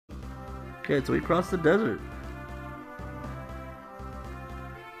Okay, so we crossed the desert.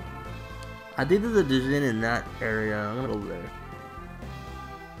 I think there's a division in that area. I'm gonna go over there.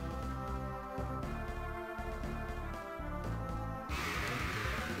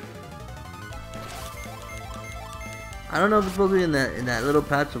 I don't know if it's supposed to be in that little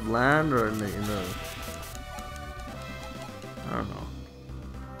patch of land or in the I don't know.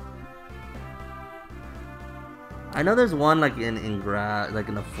 I know there's one like in grass, like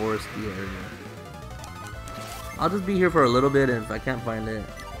in a foresty area. I'll just be here for a little bit, and if I can't find it,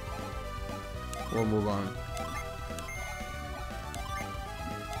 we'll move on.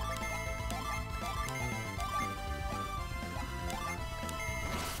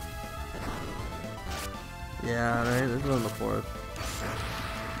 Yeah, right, this is on the forest.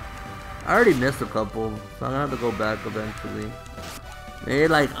 I already missed a couple, so I'm gonna have to go back eventually. Maybe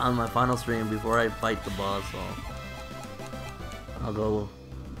like on my final stream before I fight the boss, so I'll go.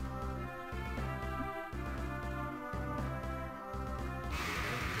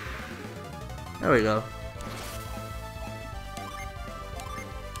 There we go.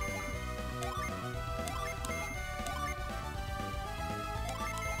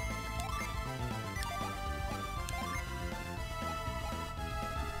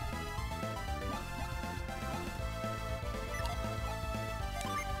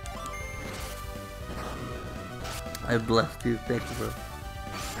 I blessed you, thank you, bro.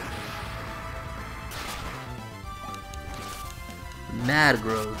 Mad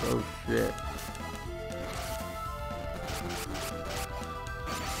grows, oh shit.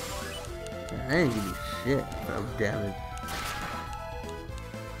 Man, I didn't give you shit of damage.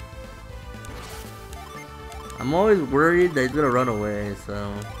 I'm always worried that he's gonna run away,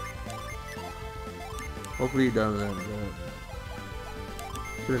 so hopefully he doesn't.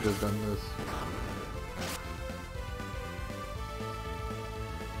 Should have just done this.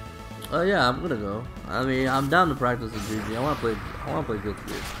 Oh yeah, I'm gonna go. I mean, I'm down to practice with GG. I wanna play Guilty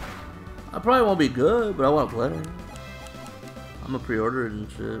Gear. I probably won't be good, but I wanna play. I'm gonna pre-order it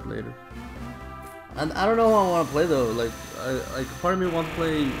and shit later. And I don't know how I wanna play though. Like part of me wants to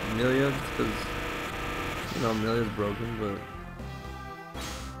play Millions because you know Millions broken, but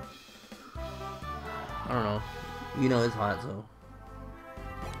I don't know. You know it's hot, so.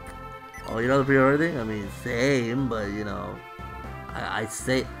 Oh, you know the pre-order thing? I mean, same, but you know. I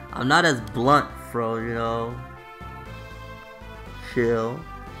say I'm not as blunt, bro, you know. Chill.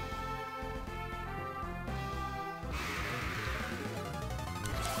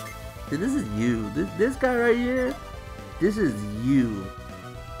 Dude, this is you. This guy right here. This is you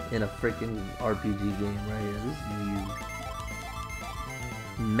in a freaking RPG game right here. This is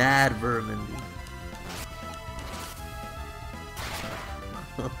you. Mad vermin,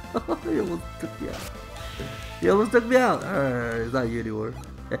 dude. He almost took me out. He almost took me out. Alright, it's not you anymore.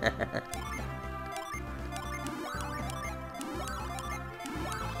 Okay,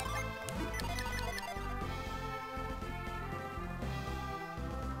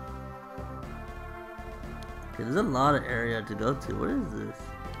 there's a lot of area to go to. What is this?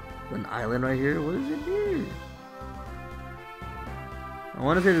 An island right here? What is it here? I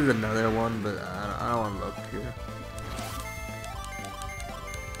want to say there's another one, but I don't want to look here.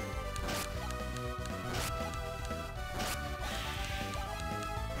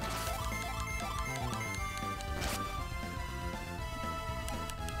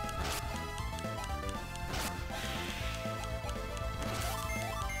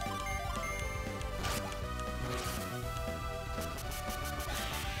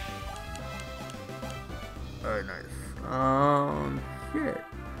 Alright, nice. Shit.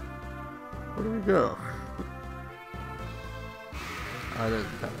 Where do we go? Oh, there's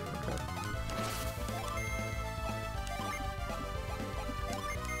the top. Okay.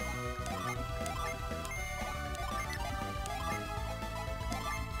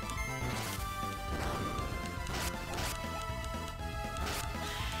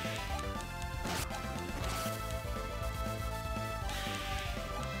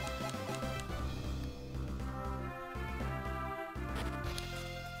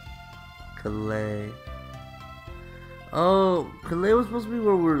 Calais. Oh, Calais was supposed to be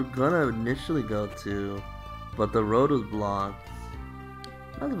where we were gonna initially go to, but the road was blocked.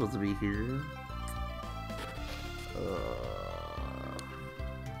 Not supposed to be here.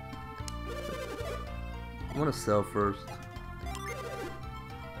 I want to sell first.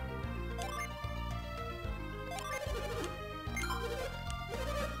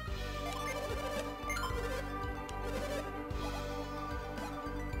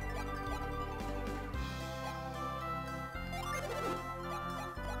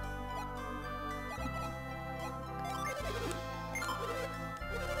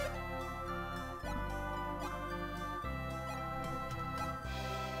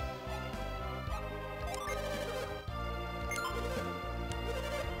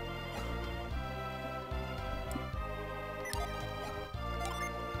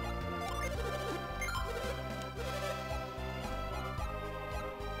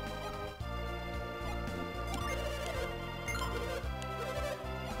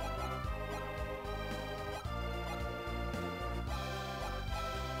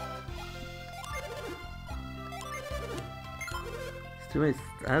 too many.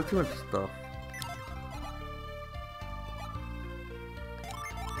 I have too much stuff.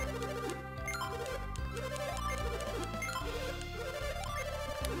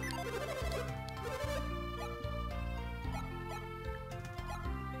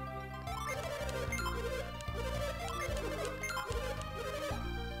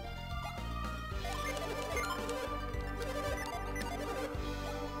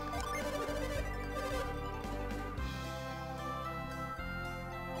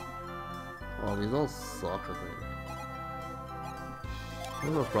 Oh, these all suck, I think.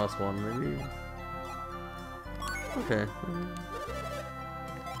 I'll go across one, maybe. Okay.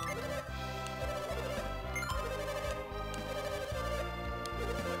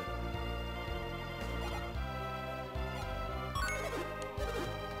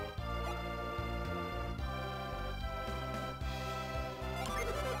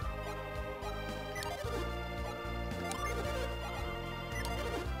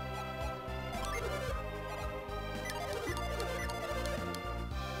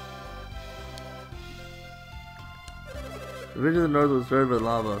 The ridge of the north was served with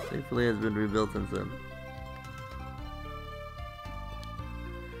lava. Thankfully, it has been rebuilt since then.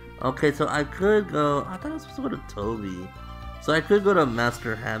 Okay, so I could go. I thought I was supposed to go to Tolbi. So I could go to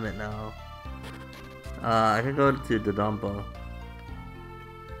Master Hammett now. I could go to Dodonpa.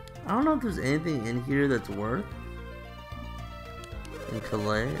 I don't know if there's anything in here that's worth. In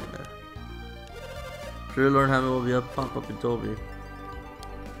Calais. Sure, Lord Hammett will be pop up in Tolbi.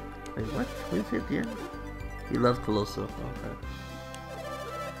 Wait, what? What did you say at the end? He loves Colosso. Okay.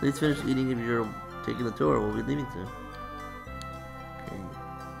 Please finish eating if you're taking the tour. We'll be leaving soon. Okay.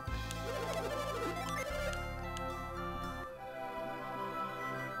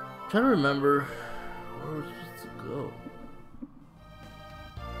 I'm trying to remember where we're supposed to go.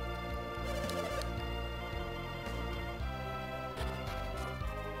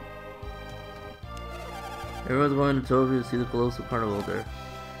 Everyone's going to Tolbi to see the Colosso Carnival there.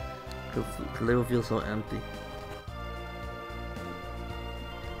 Calais will feel so empty.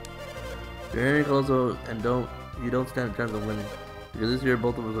 You're entering Colosso and you don't stand a chance of winning. Because this year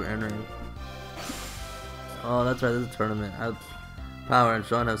both of us are entering. Oh, that's right, this is a tournament. I have power and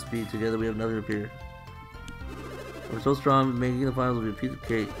Sean has speed. Together we have nothing to fear. We're so strong, making the finals will be a piece of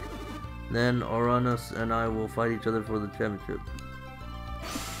cake. Then Uranus and I will fight each other for the championship.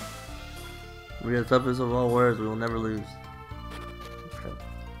 We are the toughest of all warriors, we will never lose. Okay.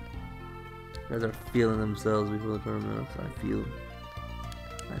 You guys are feeling themselves before the tournament. I feel them.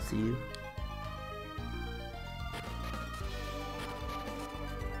 I see you.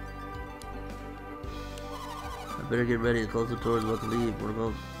 I better get ready. The Colosso tour is about to leave.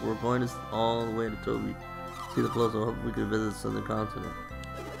 We're going all the way to Tolbi. See the Colosso. Hope we can visit the southern continent.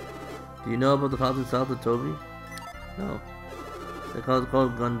 Do you know about the continent south of Tolbi? No. They call it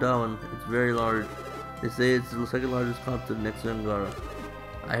called Gondwan. It's very large. They say it's the second largest continent next to Angara.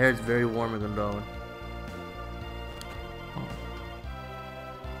 I hear it's very warm in Gondwan. Oh.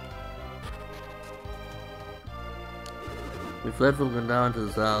 We fled from Gondwan to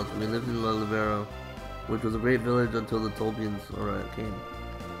the south. We lived in Brolylegs, which was a great village until the Tolbians came.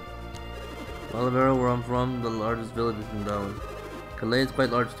 Brolylegs, where I'm from, the largest village is Gondwan. Calais is quite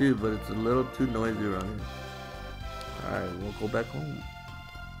large too, but it's a little too noisy around here. Alright, we'll go back home.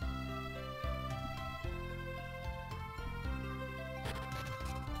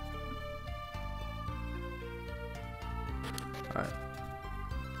 Alright.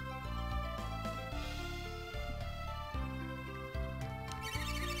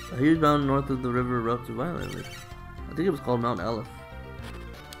 A huge mountain north of the river erupted violently. I think it was called Mount Aleph.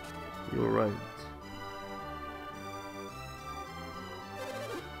 You were right.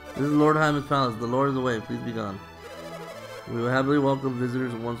 This is Lord Hammett's palace. The Lord is away. Please be gone. We will happily welcome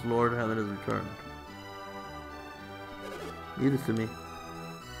visitors once Lord Hammett has returned. Lead us to me.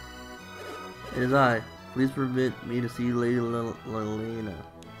 It is I. Please permit me to see Lady Lelena.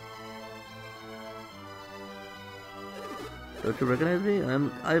 Don't you recognize me?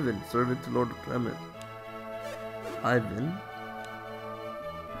 I'm Ivan, servant to Lord Hammett. Ivan?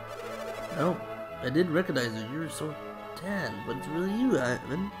 No, I didn't recognize you. You're so tan, but it's really you,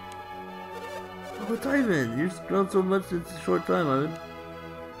 Ivan. Oh, it's Ivan! You've grown so much in a short time, Ivan.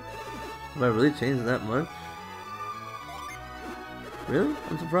 Have I really changed that much? Really?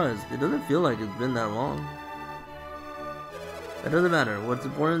 I'm surprised. It doesn't feel like it's been that long. That doesn't matter. What's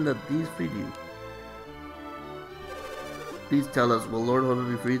important is that these freed you. Please tell us, will Lord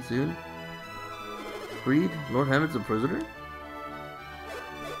Hammett be freed soon? Freed? Lord Hammett's a prisoner?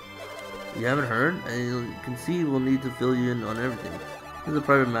 You haven't heard? And you can see we'll need to fill you in on everything. This is a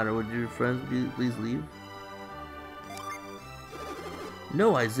private matter. Would your friends please leave?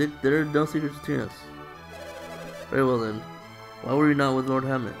 No, Isaac, there are no secrets between us. Very well then. Why were you not with Lord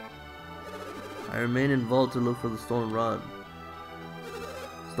Hammett? I remain in vault to look for the stolen rod.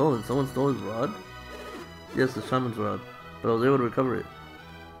 Stolen? Someone stole his rod? Yes, the shaman's rod. But I was able to recover it.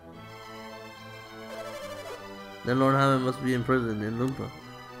 Then Lord Hammett must be imprisoned in Lumpa.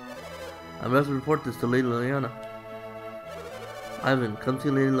 I must report this to Lady Liliana. Ivan, come see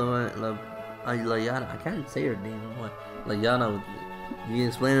Lady Liliana. I can't say her name. Liliana with me. You can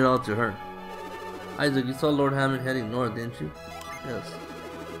explain it all to her. Isaac, you saw Lord Hammett heading north, didn't you? Yes.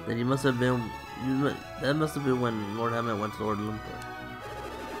 Then you must have been. That must have been when Lord Hammett went to Lord Lumpa.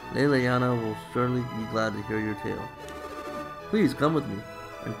 Lady Liliana will surely be glad to hear your tale. Please come with me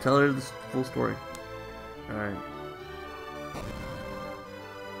and tell her the full story. Alright.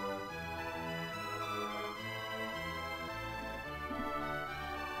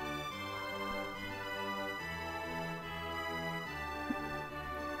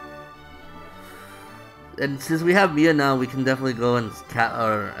 And since we have Mia now, we can definitely go and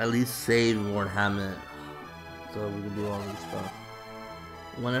or at least save Lord Hammett, so we can do all this stuff.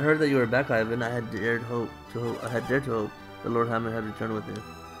 When I heard that you were back, Ivan, I had dared to hope that Lord Hammett had returned with you.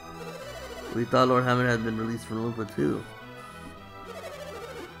 We thought Lord Hammett had been released from Lumpa too.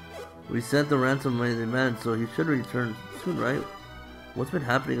 We sent the ransom money they demanded, so he should return soon, right? What's been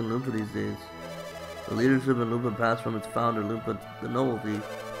happening in Lumpa these days? The leadership in Lumpa passed from its founder, Lumpa the Noble Thief,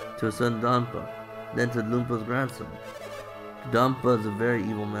 to his son Dampa, then to Lumpa's grandson. Dampa is a very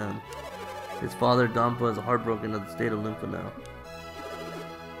evil man. His father, Dampa, is heartbroken at the state of Lumpa now.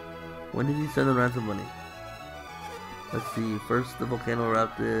 When did he send the ransom money? Let's see, first the volcano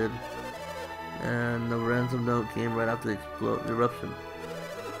erupted, and the ransom note came right after the eruption.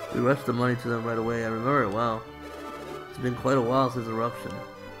 We rushed the money to them right away. I remember it well. It's been quite a while since the eruption.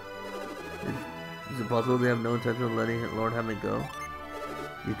 Is it possible they have no intention of letting Lord Hammett go?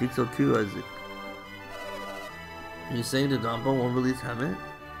 You think so too, Isaac? Are you saying that Dampa won't release Hammett?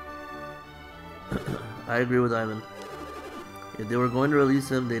 I agree with Ivan. If they were going to release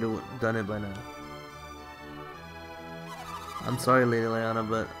him, they'd have done it by now. I'm sorry, Lady Liliana,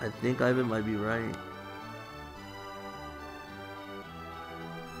 but I think Ivan might be right.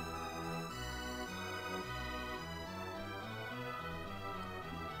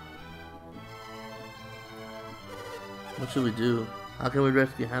 What should we do? How can we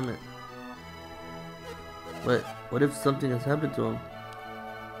rescue Hammett? But what if something has happened to him?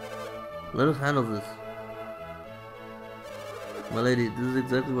 Let us handle this. My lady, this is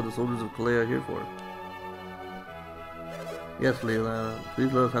exactly what the soldiers of Kalei are here for. Yes, Leila,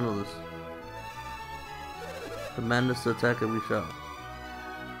 please let us handle this. Command us to attack and we shall.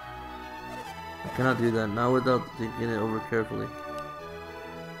 I cannot do that, not without thinking it over carefully.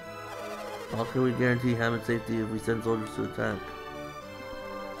 How can we guarantee Hammett's safety if we send soldiers to attack?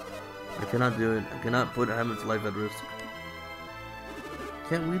 I cannot do it. I cannot put Hammett's life at risk.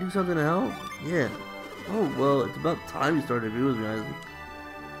 Can't we do something to help? Yeah. Oh, well, it's about time you started to agree with me, Isaac.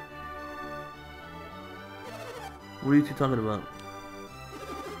 What are you two talking about?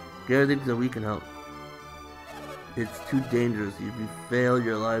 Gary thinks that we can help. It's too dangerous. If you fail,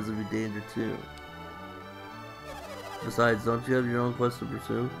 your lives will be danger too. Besides, don't you have your own quest to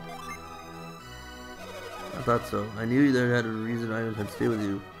pursue? I thought so. I knew you there had a reason Ivan had stayed with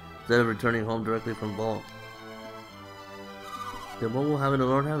you, instead of returning home directly from Vault. Then what will happen to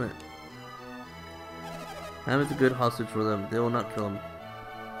Lord Hammett? Hammett's a good hostage for them. They will not kill him.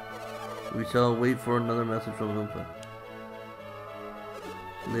 We shall wait for another message from Lumpa.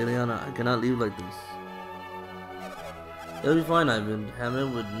 Liliana, I cannot leave like this. It'll be fine, Ivan. Hammett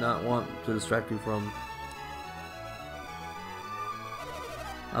would not want to distract you from...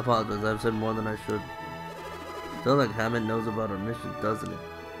 I apologize, I've said more than I should. Sounds like Hammett knows about our mission, doesn't it?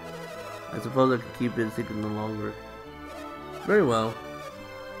 I suppose I could keep it a secret no longer. Very well.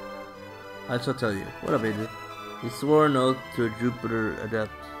 I shall tell you. What up, Adrian? He swore an oath to a Jupiter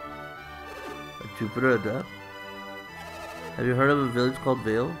Adept. A Jupiter Adept? Have you heard of a village called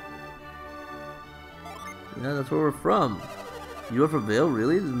Vale? Yeah, that's where we're from. You are from Vale,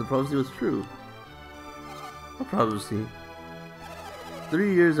 really? Then the prophecy was true. What prophecy?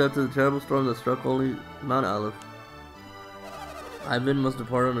 3 years after the terrible storm that struck only Mount Aleph, Ivan must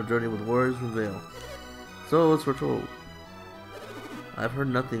depart on a journey with warriors from Vale. So was foretold. I've heard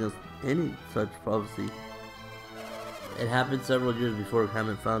nothing of any such prophecy. It happened several years before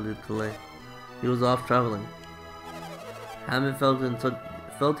Hammett founded Kalei. He was off traveling. Hammett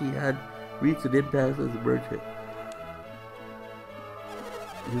felt he had reached an impasse as a merchant.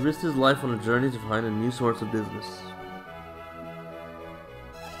 He risked his life on a journey to find a new source of business.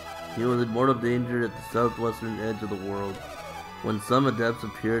 He was in mortal danger at the southwestern edge of the world. when some adepts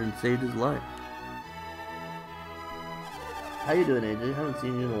appeared and saved his life. How you doing, AJ? Haven't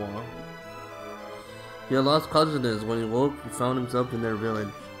seen you in a while. He had lost consciousness. When he woke, he found himself in their village.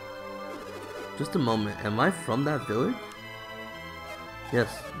 Just a moment, am I from that village?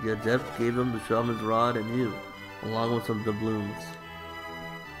 Yes, the adept gave him the shaman's rod and you, along with some doubloons.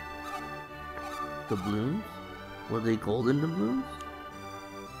 Doubloons? Were they golden doubloons?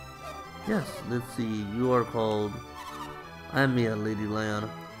 Yes, let's see, you are called... I'm Mia, Lady Liana.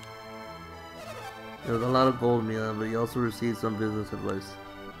 There was a lot of gold, Mia, but you also received some business advice.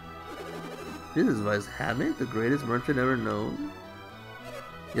 Business advice? Hammett, the greatest merchant ever known?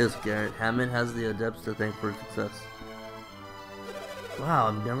 Yes, Garrett, Hammett has the adepts to thank for success. Wow,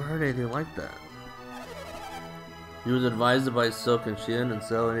 I've never heard anything like that. He was advised to buy silk and Shin and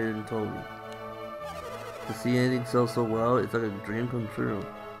sell it in Tolbi. To see anything sell so well, it's like a dream come true.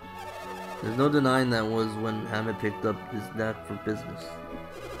 There's no denying that was when Hammett picked up his knack for business.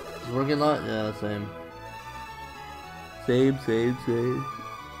 He's working a lot? Yeah, same. Same.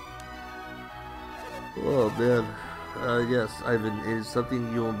 Oh man. Yes, Ivan, it is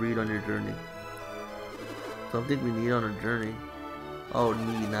something you will read on your journey. Something we need on our journey. Oh,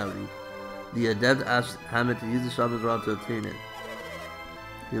 need, not read. The adept asked Hammett to use the shaman's rod to obtain it.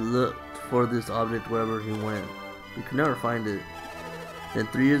 He looked for this object wherever he went. He could never find it. Then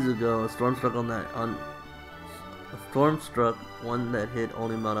 3 years ago, a storm struck one that hit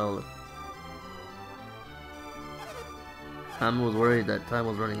only Mount Olive. Hammett was worried that time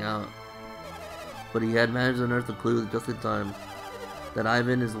was running out, but he had managed to unearth a clue just in time. That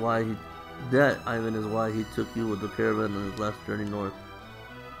Ivan is why he took you with the caravan on his last journey north.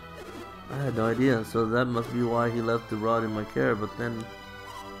 I had no idea, so that must be why he left the rod in my care, but then...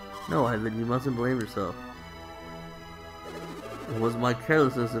 No, Ivan, you mustn't blame yourself. It was my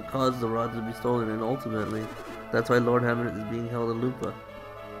carelessness that caused the rod to be stolen, and ultimately, that's why Lord Hammett is being held in Lupa.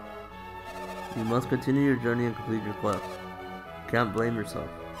 You must continue your journey and complete your quest. You can't blame yourself.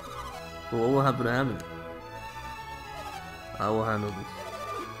 But what will happen to Hammett? I will handle this.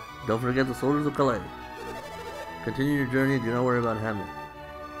 Don't forget the soldiers of Calais. Continue your journey and do not worry about Hammett.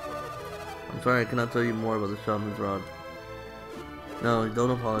 I'm sorry I cannot tell you more about the shaman's rod. No,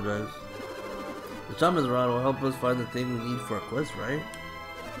 don't apologize. The shaman's rod will help us find the thing we need for our quest, right?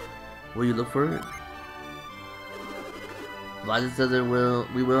 Will you look for it? If Isaac says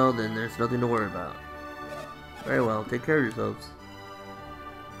we will, then there's nothing to worry about. Very well, take care of yourselves.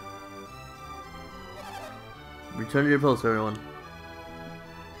 Return to your post, everyone.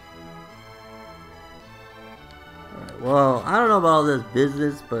 Alright, well, I don't know about all this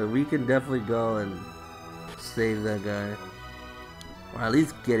business, but we can definitely go and save that guy. Or at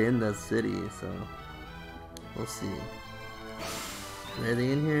least get in the city, so... We'll see.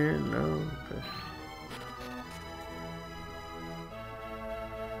 Anything in here? No? Okay.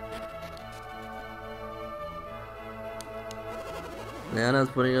 Liana's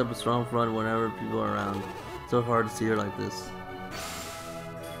putting up a strong front whenever people are around. It's so hard to see her like this.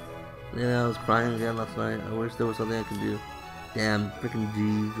 Liana was crying again last night. I wish there was something I could do. Damn, freaking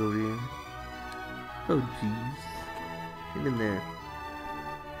G's over here. Oh, G's. Get in there.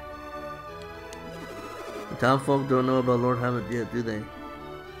 The townfolk don't know about Lord Hammett yet, do they?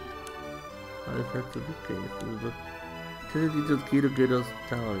 I just have to this case. Trinity just key to good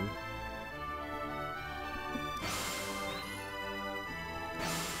hospitality.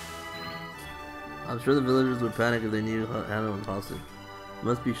 I'm sure the villagers would panic if they knew Hammett was hostage.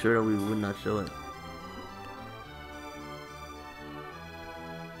 Must be sure that we would not show it.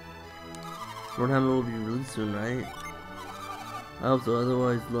 Lord Hammett will be released soon, right? I hope so,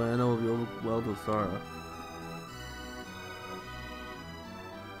 otherwise Liana will be overwhelmed with sorrow.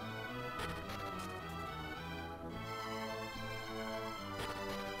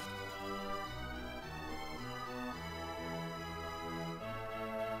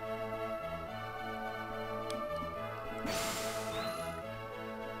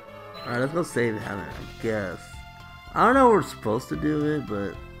 Alright, let's go save Hammett, I guess. I don't know if we're supposed to do it,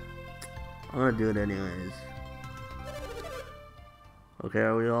 but I'm gonna do it anyways. Okay,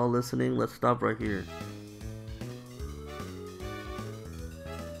 are we all listening? Let's stop right here.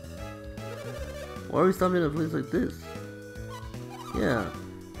 Why are we stopping at a place like this? Yeah,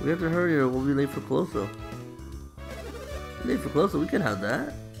 we have to hurry or we'll be late for Colosso. Late for Colosso? We can have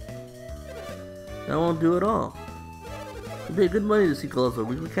that. That won't do at all. We pay good money to see Colosso.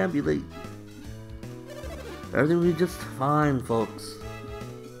 We can't be late. Everything will be just fine, folks.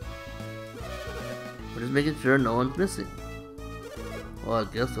 We're just making sure no one's missing. Well,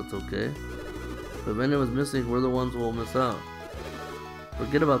 I guess that's okay. But if anyone's missing, we're the ones who will miss out.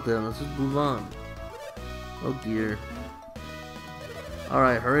 Forget about them. Let's just move on. Oh dear.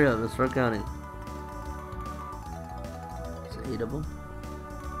 Alright, hurry up, let's start counting. Is it 8 of them?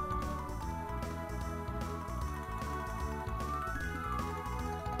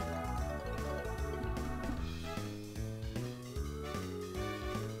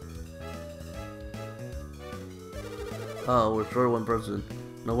 Oh, we're short one person.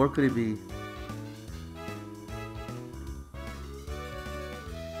 Now where could he be?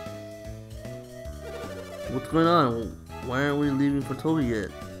 What's going on? Why aren't we leaving for Tolbi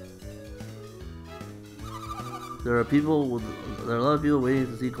yet? There are a lot of people waiting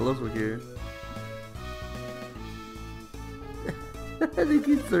to see Colosso here. They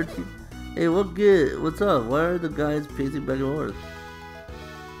keep searching. Hey, what's up? Why are the guys pacing back and forth?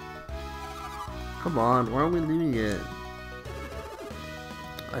 Come on, why aren't we leaving yet?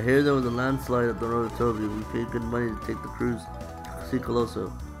 I hear there was a landslide at the road of Tolbi. We paid good money to take the cruise to see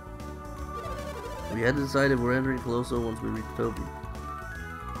Colosso. We had to decide if we're entering Colosso once we reach Tolbi.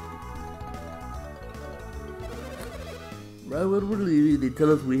 Right when we're leaving, they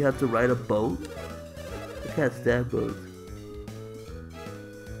tell us we have to ride a boat. I can't stand boats.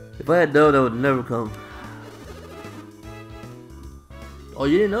 If I had known, I would never come. Oh,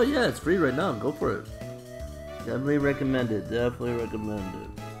 you didn't know? Yeah, it's free right now. Go for it. Definitely recommend it. Definitely recommend it.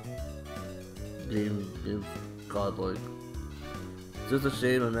 Game godlike. It's just a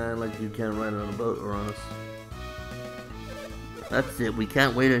shame, man, like you can't ride on a boat or on us. That's it. We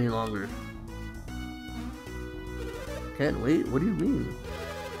can't wait any longer. Can't wait? What do you mean?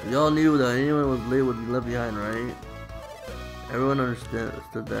 We all knew that anyone who was late would be left behind, right? Everyone understood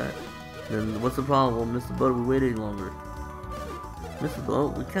that. Then what's the problem? We'll miss the boat if we wait any longer. Miss the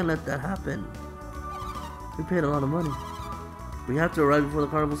boat? We can't let that happen. We paid a lot of money. We have to arrive before the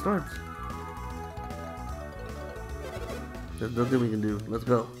carnival starts. There's nothing we can do. Let's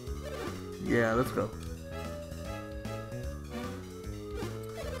go. Yeah, let's go.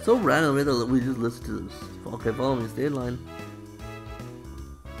 So random that we just listen to this. Okay, follow me. Stay in line.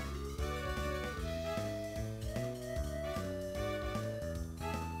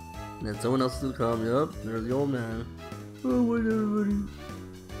 And then someone else will come. Yup, there's the old man. Oh, where's everybody?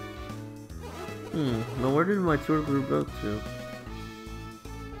 Now where did my tour group go to?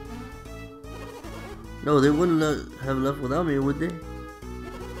 No, they wouldn't have left without me, would they?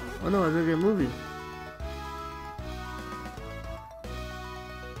 Oh no, I better get moving.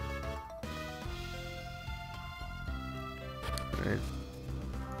 Right.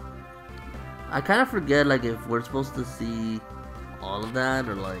 I kind of forget, like, if we're supposed to see all of that,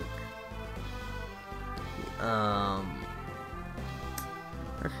 or like,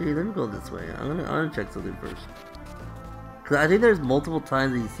 actually, let me go this way. I'm gonna check something first. Cause I think there's multiple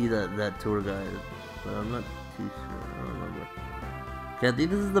times that you see that tour guide, but I'm not too sure. I don't remember. Okay, I think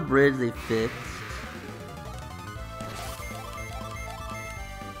this is the bridge they fixed.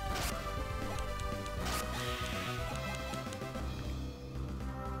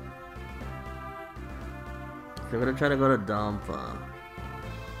 So we're gonna try to go to Dampa.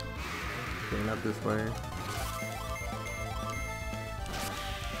 Okay, not this way.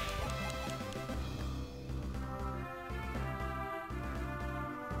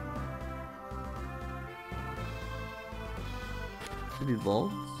 Should be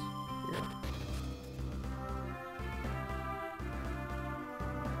vaults? Yeah.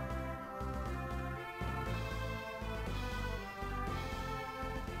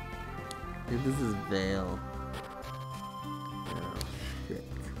 I think this is Vale. Oh, shit.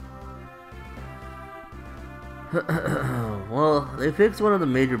 Well, they fixed one of the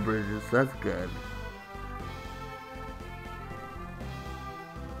major bridges, so that's good.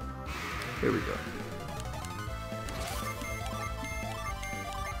 Here we go.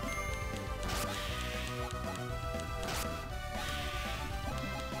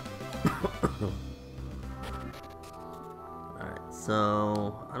 Alright,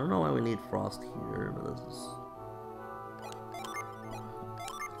 so I don't know why we need frost here, but this is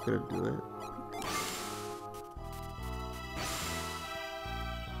gonna do it.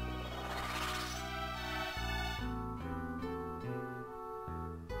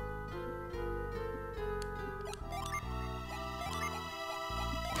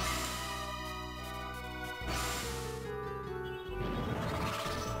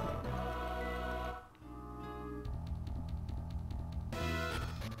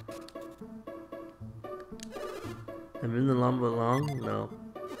 Have you been in Lamba long? No.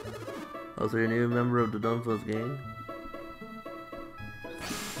 Oh, so you're a new member of the Dunfos gang?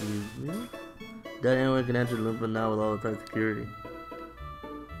 Excuse me? That anyone can enter Limpa now with all the tight security.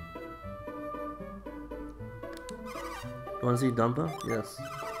 You wanna see Dumpa? Yes.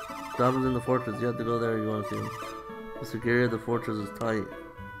 Dumpa's in the fortress. You have to go there if you wanna see him. The security of the fortress is tight.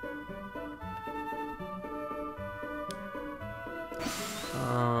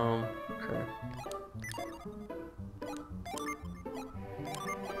 Okay.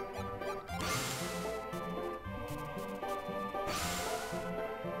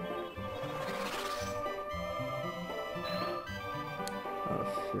 Oh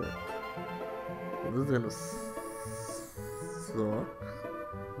shit. Well, this is gonna suck.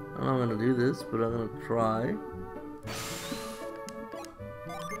 I don't know how I'm gonna do this, but I'm gonna try.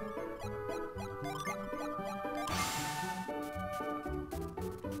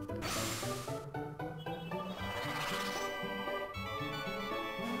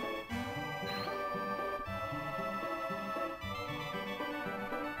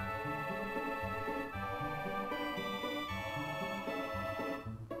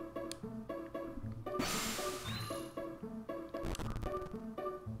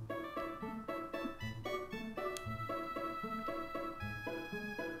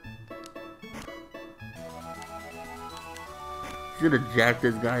 Should have jacked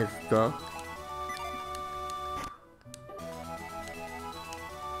this guy's stuff.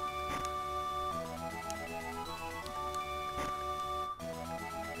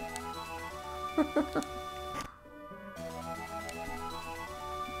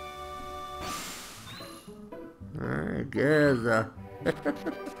 I guess.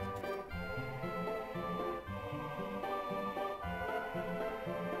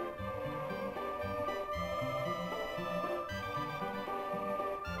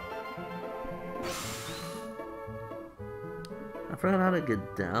 I forgot how to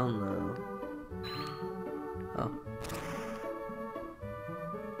get down though. Oh.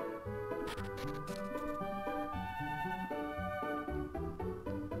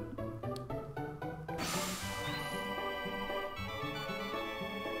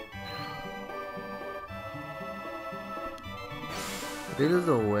 I think there's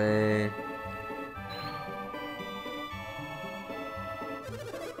a way.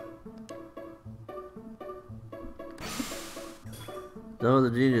 Some of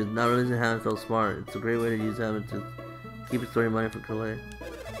the genius, not releasing Hammond so smart. It's a great way to use Hammond to keep storing money for Calais.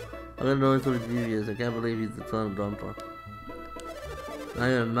 I'm gonna know so genius. I can't believe he's the son of Grandpa. Not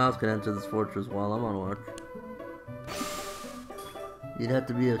even a mouse can enter this fortress while I'm on watch. You'd have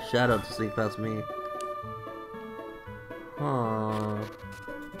to be a shadow to sneak past me. Aww.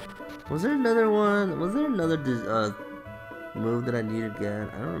 Was there another one? Was there another move that I needed again?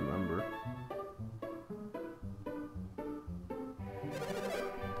 I don't remember.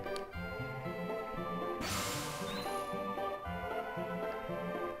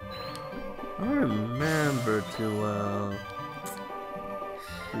 I don't remember too well.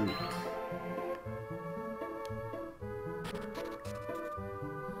 Shoot.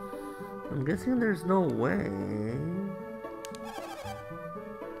 I'm guessing there's no way.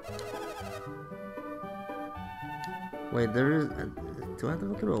 Wait, there is. Do I have to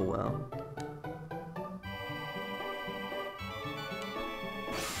go through a well?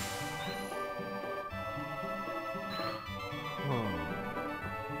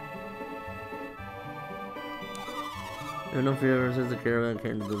 Even if you ever since the caravan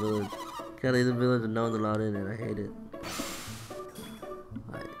came to the village. Can't leave the village and no one's allowed in it. I hate it.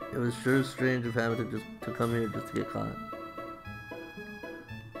 It was sure strange of Hamilton just to come here just to get caught.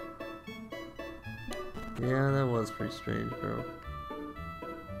 Yeah, that was pretty strange, girl.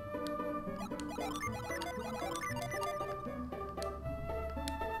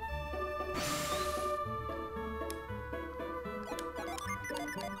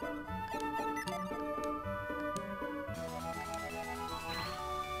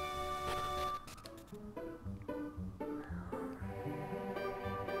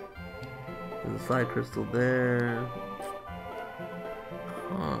 There's a side crystal there.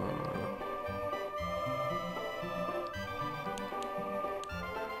 Huh.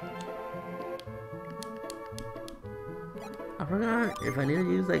 I forgot if I need to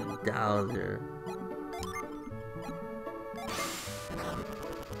use like Dowser.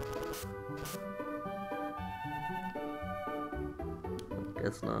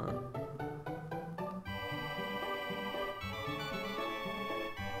 Guess not.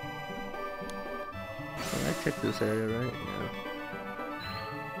 I checked this area, right? Yeah.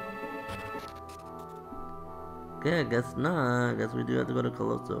 Okay, I guess not. I guess we do have to go to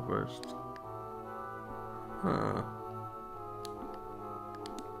Colosso first. Huh.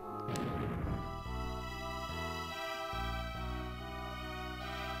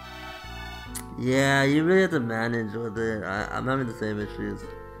 Yeah, you really have to manage with it. I'm having the same issues.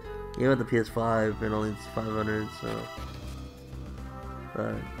 Even with the PS5 and only 500, so.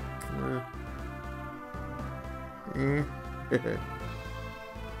 But, Eh.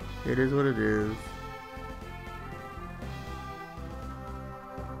 It is what it is.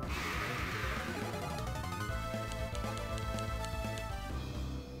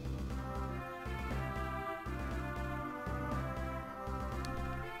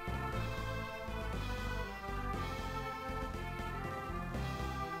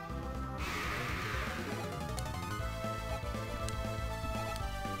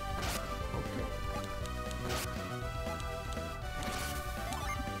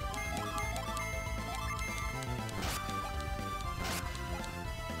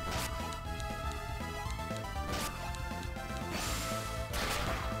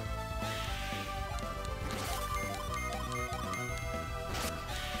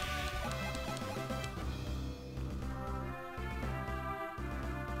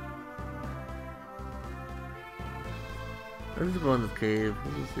 Let's just go in this cave.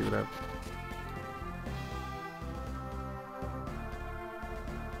 Let's just see what happens.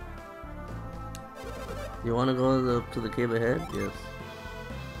 You want to go to the cave ahead? Yes.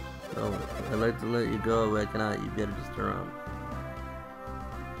 No, I'd like to let you go, but I cannot. You better just turn around.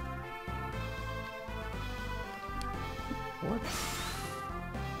 What?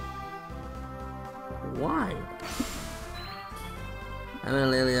 Why? I'm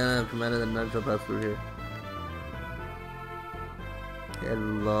an alien. I've commanded that none shall pass through here.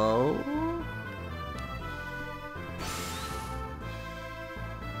 Hello?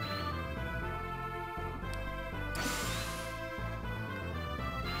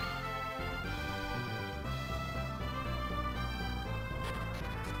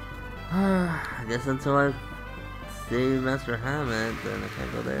 I guess until I save Master Hammett, then I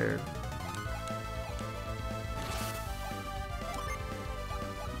can't go there.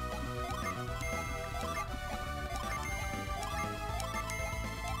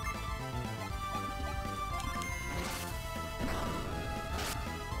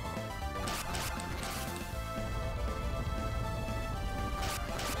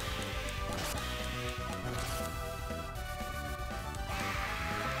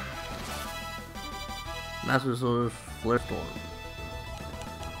 Master Solar's Flare Storm.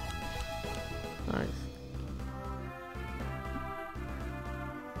 Nice.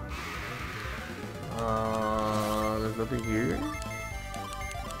 There's nothing here?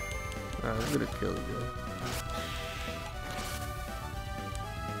 Alright, I'm gonna kill the guy.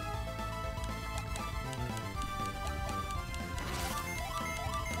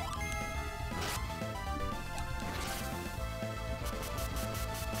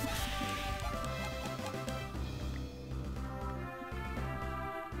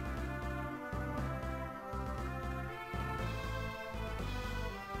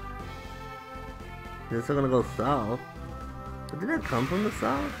 It's still gonna go south. But did that come from the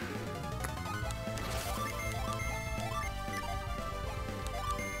south?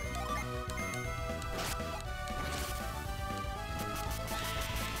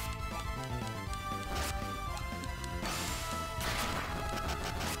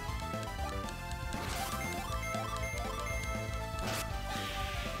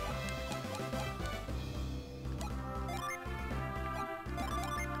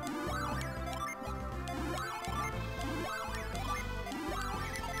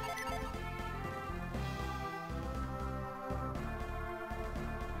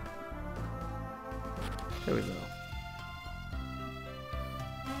 There we go.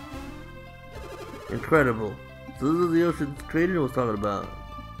 Incredible. So this is the ocean creator was talking about.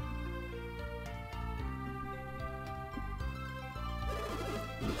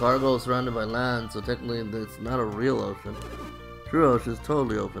 The cargo is surrounded by land, so technically it's not a real ocean. True ocean is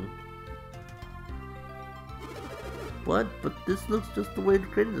totally open. What? But this looks just the way the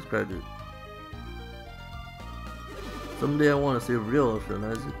creator described it. Someday I want to see a real ocean,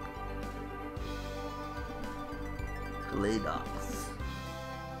 Isaac. Clay docks.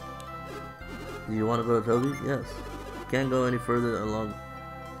 Do you want to go to Tolbi? Yes. You can't go any further along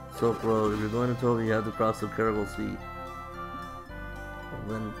Silk Road. If you're going to Tolbi, you have to cross the Caribou Sea. Well,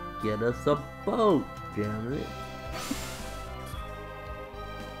 then get us a boat, damn it.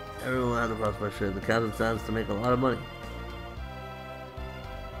 Everyone has to cross by ship. The captain stands to make a lot of money.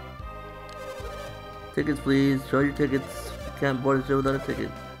 Tickets, please. Show your tickets. You can't board the ship without a ticket.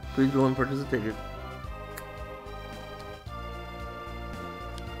 Please go and purchase a ticket.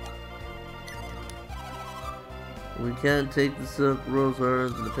 We can't take the silk, rose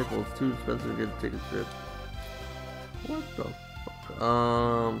orange, and the pickle. It's too expensive to get a ticket strip. What the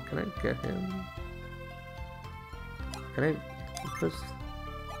fuck? Can I get him? Can I press?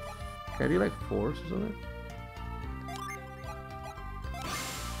 Can I do like force or something?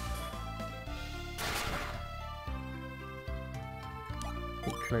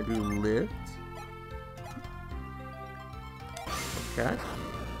 Can I do lift? Catch?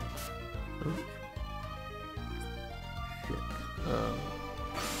 Oh. Shit. Oh.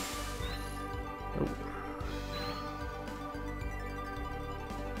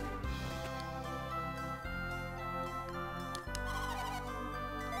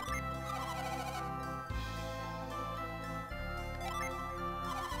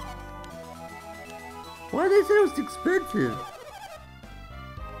 Why did they say it was expensive?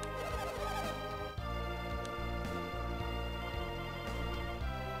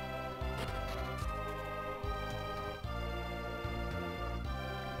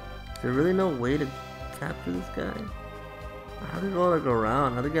 Is there really no way to capture this guy? How do you go like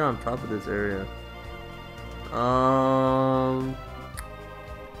around? How do you get on top of this area?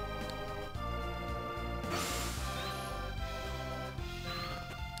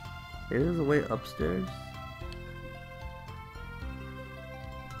 Maybe there's a way upstairs?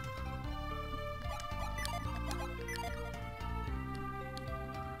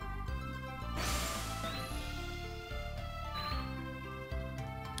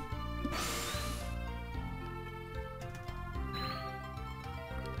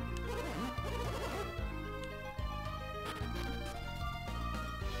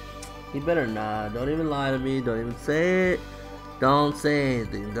 You better not. Don't even lie to me. Don't even say it. Don't say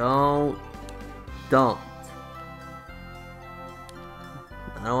anything. Don't. I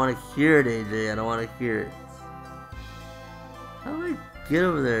don't want to hear it, AJ. I don't want to hear it. How do I get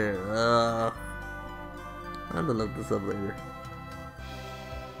over there? I have to look this up later.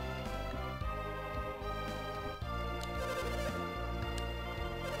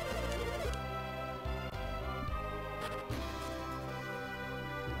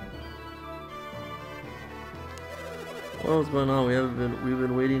 What's going on? We've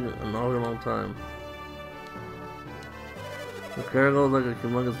been waiting an awfully long time. The Cargo is like a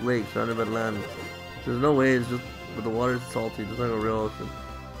humongous lake surrounded by land. There's no way, it's just, but the water is salty, just like a real ocean.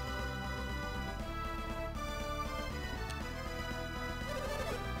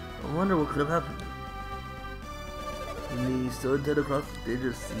 I wonder what could have happened. Me so dead across the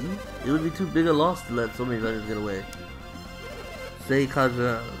dangerous sea? It would be too big a loss to let so many vendors get away. Say,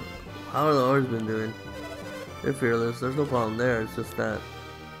 Kaja, how are the oarsmen doing? They're fearless, there's no problem there, it's just that...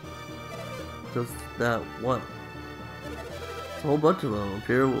 what? It's a whole bunch of them up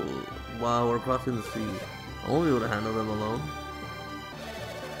here while we're crossing the sea. I won't be able to handle them alone.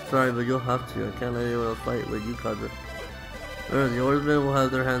 Sorry, but you'll have to. I can't let anyone else fight with you, Kadra. Remember, the oarsmen will have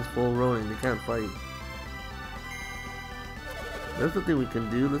their hands full rowing, they can't fight. There's something we can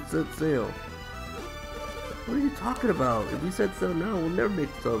do, let's set sail. What are you talking about? If we set sail now, we'll never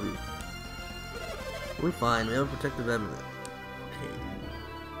make the Tolbi. We're fine, we have a protective amulet. Okay.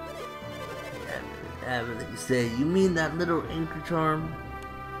 Amulet, you say. You mean that little anchor charm?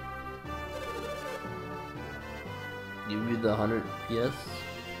 You read the 100 PS?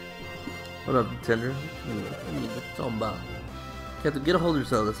 What up, tender? What's all about? You have to get a hold of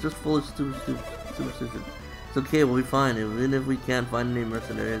yourself, that's just full of superstition. It's okay, we'll be fine, even if we can't find any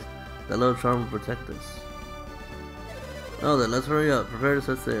mercenaries, that little charm will protect us. Now then, let's hurry up, prepare to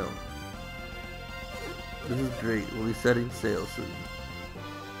set sail. This is great. We'll be setting sail soon.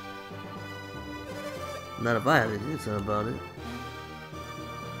 Not if I have anything to say about it.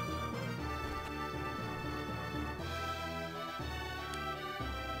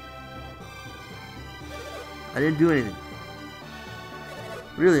 I didn't do anything.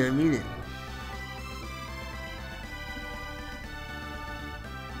 Really, I mean it.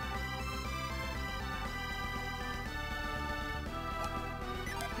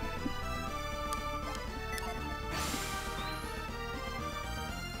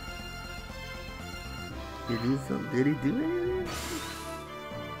 Did he do anything?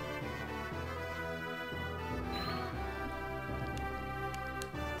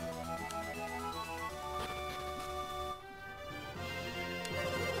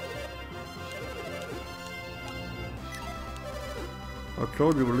 I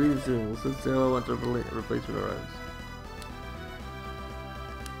told you we're leaving soon. We'll send sail once our replacement arrives.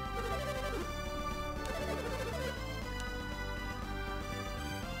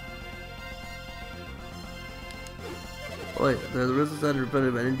 Wait, there's a risk of sudden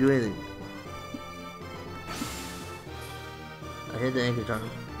repetitive. I didn't do anything. I hit the anchor charm.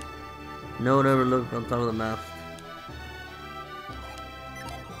 No one ever looked on top of the mast.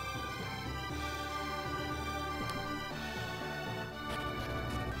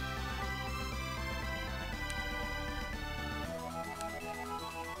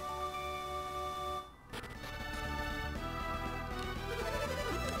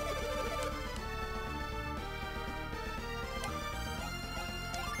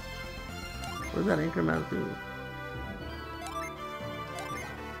 Where's that anchor map too?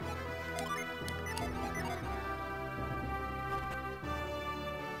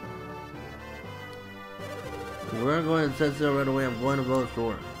 We're going to set sail right away. I'm going to go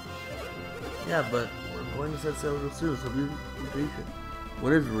ashore. Yeah, but we're going to set sail real soon, so be patient.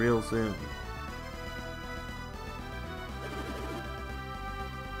 What is real soon?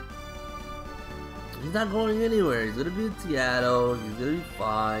 He's not going anywhere. He's gonna be in Seattle. He's gonna be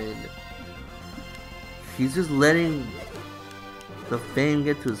fine. He's just letting the fame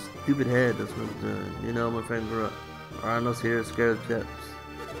get to his stupid head. That's what he's doing. You know, my friend Rano's here, scared of chips.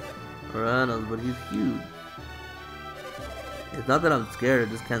 Rano's, but he's huge. It's not that I'm scared.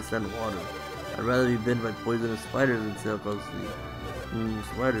 I just can't stand water. I'd rather be bitten by poisonous spiders than sail across the sea.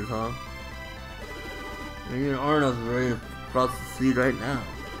 Spiders, huh? I mean, Arnold's ready to cross the sea right now.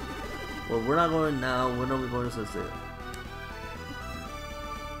 Well, we're not going now. When are we going to set sail?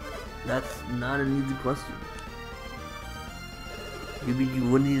 That's not an easy question. You mean you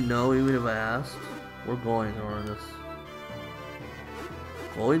wouldn't even know even if I asked? We're going, Arnold.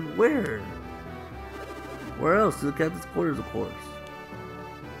 Going where? Where else? To the captain's quarters, of course.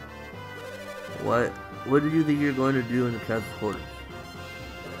 What do you think you're going to do in the captain's quarters?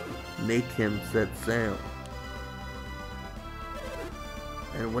 Make him set sail.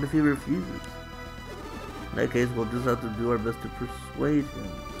 And what if he refuses? In that case, we'll just have to do our best to persuade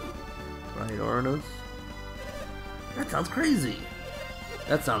him. Right, Arnos? That sounds crazy.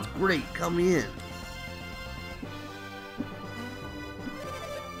 That sounds great. Count me in.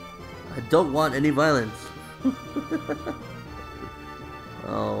 I don't want any violence.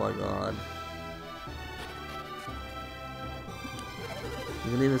 Oh my god.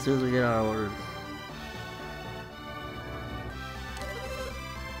 You can leave as soon as we get our orders.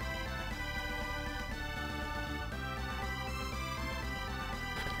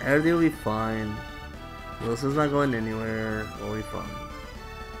 Everything will be fine. Wilson's not going anywhere. We'll be fine.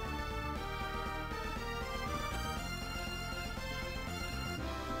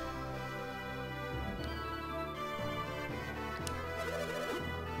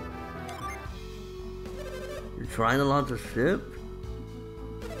 You're trying to launch a ship?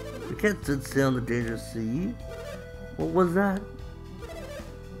 We can't sit sail in the dangerous sea. What was that?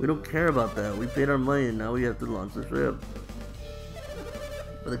 We don't care about that. We paid our money and now we have to launch the ship.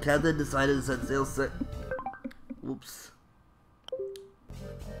 But the captain decided to set sail Whoops.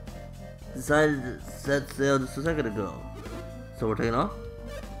 Decided to set sail just a second ago. So we're taking off?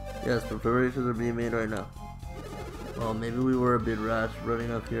 Yes, preparations are being made right now. Well, maybe we were a bit rash running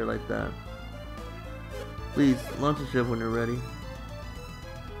up here like that. Please, launch the ship when you're ready.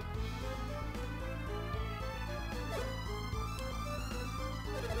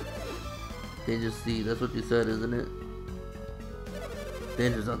 Dangerous sea, that's what you said, isn't it?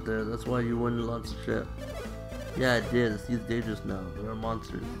 Dangerous out there, that's why you wouldn't launch the ship. Yeah, I did. The sea's dangerous now. There are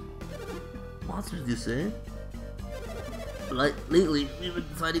monsters. Monsters, you say? Like, lately, we've been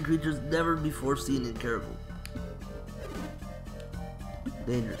fighting creatures never before seen in Caribou.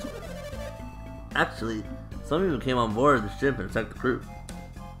 Dangerous. Actually, some even came on board the ship and attacked the crew.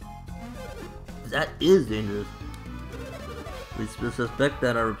 That is dangerous. We suspect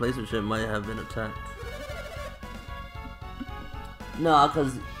that our replacement ship might have been attacked. No,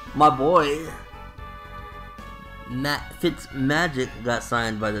 because my boy Fitz Magic got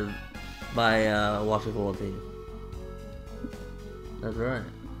signed by Washington Football Team. That's right.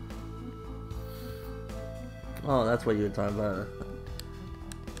 Oh, that's what you were talking about.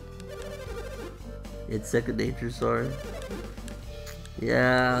 It's second nature, sorry.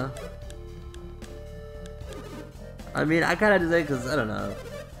 Yeah. I mean, I kind of just say because I don't know.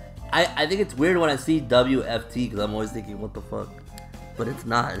 I think it's weird when I see WFT because I'm always thinking, what the fuck? But it's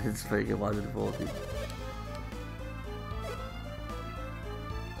not. It's freaking Washington Football Team.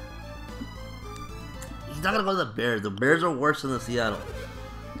 He's not gonna go to the Bears. The Bears are worse than the Seattle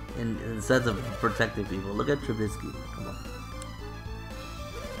in the sense of protecting people. Look at Trubisky. Come on.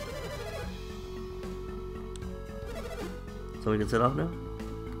 So we can set off now?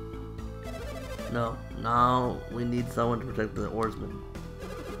 No. Now we need someone to protect the oarsmen.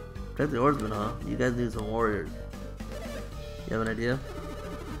 Protect the oarsmen, huh? You guys need some warriors. You have an idea?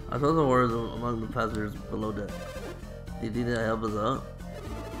 I saw some warriors among the passengers below deck. Do you think they'll help us out?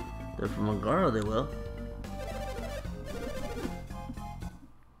 They're from Angara, they will.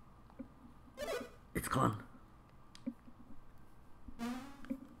 It's gone.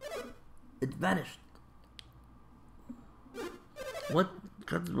 It's vanished. What?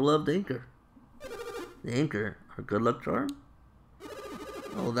 Captain's beloved anchor. The anchor? Our good luck charm?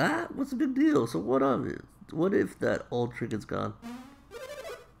 Oh, that? What's the big deal? So what of it? What if that old trick is gone?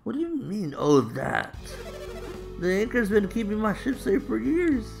 What do you mean, oh that? The anchor's been keeping my ship safe for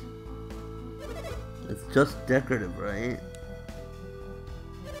years. It's just decorative, right?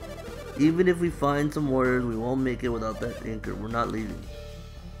 Even if we find some warriors, we won't make it without that anchor. We're not leaving.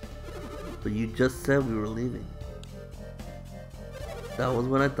 But you just said we were leaving. That was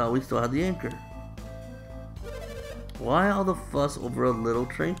when I thought we still had the anchor. Why all the fuss over a little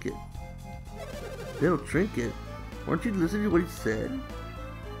trinket? Little trinket? Weren't you listening to what he said?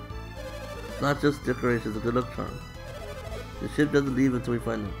 It's not just decorations, it's a good luck charm. The ship doesn't leave until we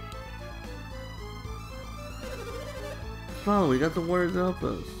find them. What's wrong? We got the warriors to help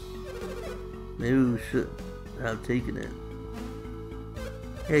us. Maybe we should have taken it.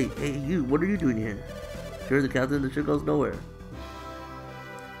 Hey, you, what are you doing here? Sure, the captain, the ship goes nowhere.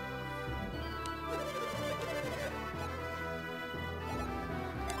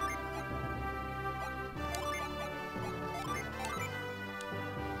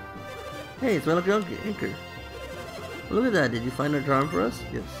 Hey, it's my lucky anchor. Look at that, did you find a charm for us?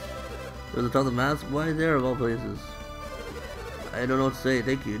 Yes. There's a top of the mast. Why there of all places? I don't know what to say,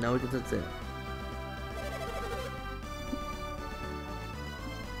 thank you. Now we can set sail.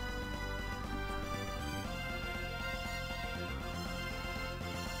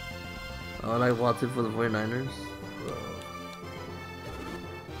 I like Watson for the 49ers.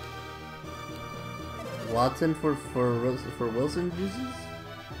 Watson for Wilson juices?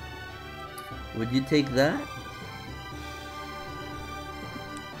 Would you take that?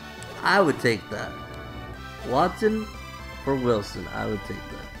 I would take that. Watson for Wilson, I would take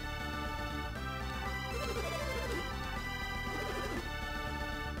that.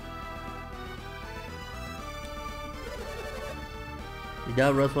 You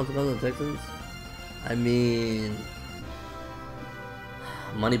doubt Russ wants to come to the Texans? I mean,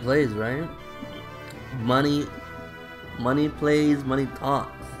 money plays, right? Money plays, money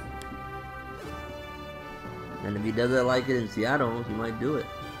talks. And if he doesn't like it in Seattle, he might do it.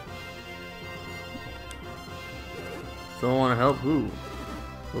 Someone want to help who?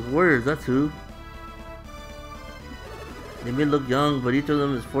 Those Warriors, that's who. They may look young, but each of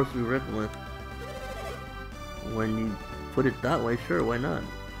them is forced to be reckoned with. When you put it that way, sure, why not?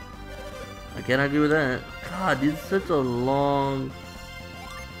 I can't argue with that. God, this is such a long...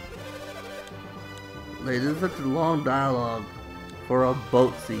 Like, this is such a long dialogue for a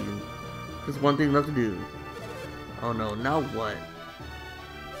boat scene. Just one thing left to do. Oh no, now what?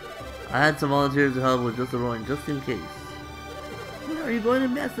 I had some volunteers to help with just the rowing, just in case. Are you going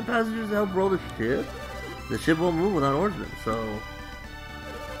to ask the passengers to help row the ship? The ship won't move without oarsmen, so...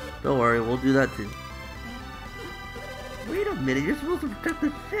 Don't worry, we'll do that too. Wait a minute, you're supposed to protect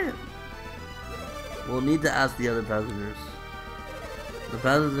the ship! We'll need to ask the other passengers. The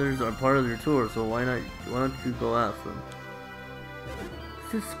passengers are part of your tour, so why don't you go ask them?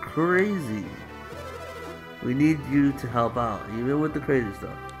 This is crazy. We need you to help out, even with the crazy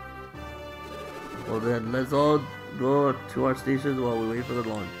stuff. Well then, let's all go to our stations while we wait for the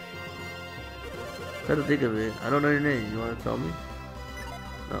launch. Try to think of it. I don't know your name. You want to tell me?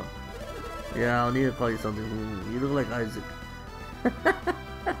 No. Yeah, I'll need to call you something. You look like Isaac.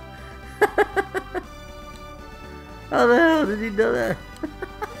 How the hell did you know that?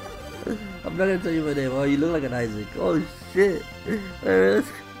 I'm not gonna tell you my name. Oh, you look like an Isaac. Oh shit.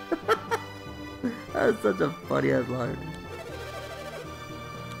 That's such a funny ass line.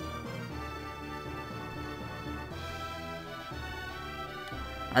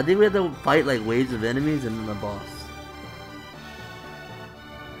 I think we have to fight like waves of enemies and then the boss.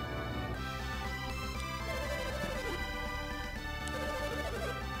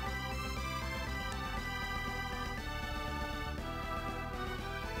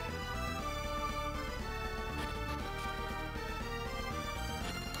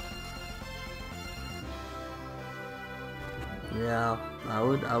 Yeah,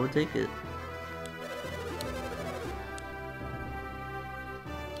 I would take it.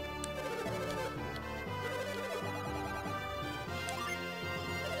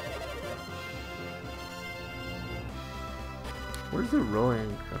 Where's the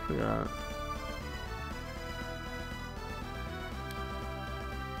rowing? I forgot.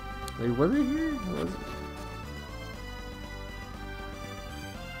 Wait, was it here? Was it?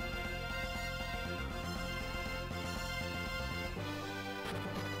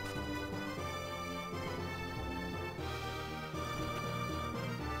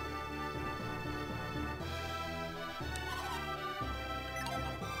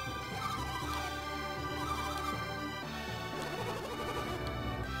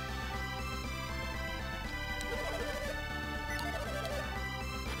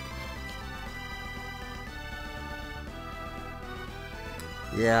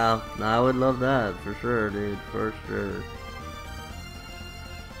 Yeah, I would love that for sure, dude. For sure.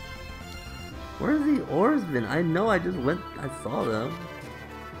 Where's the ores been? I know I just went. I saw them,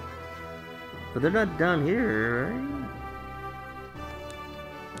 but they're not down here, right?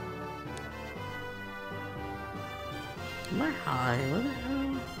 Am I high? What the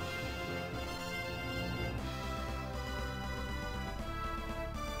hell?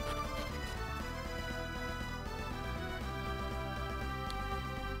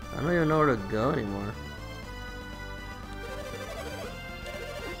 I don't even know where to go anymore.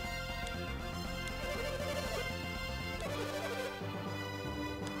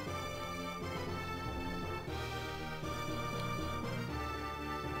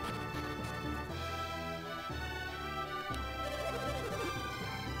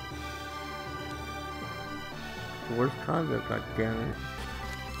 Worst concept, god damn it.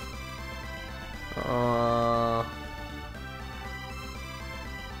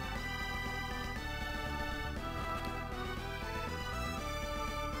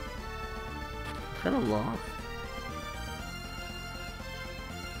 Kinda lost.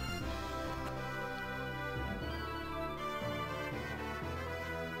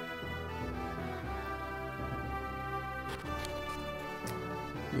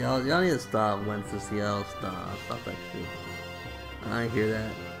 Y'all need to stop once the Seattle stop that shit. I hear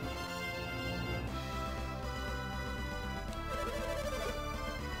that.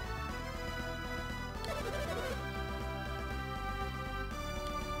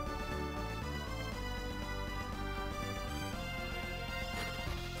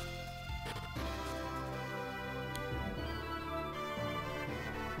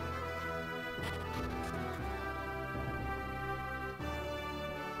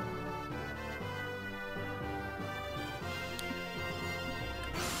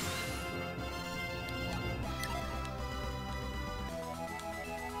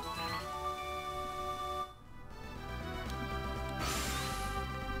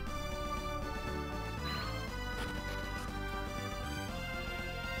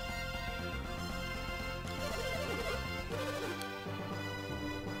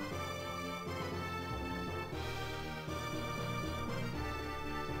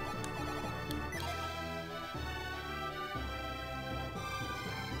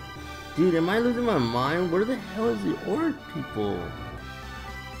 Dude, am I losing my mind? Where the hell is the orc people?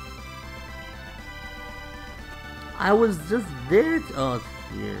 I was just there. Oh, it's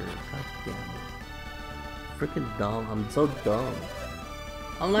here. God damn it. Freaking dumb. I'm so dumb.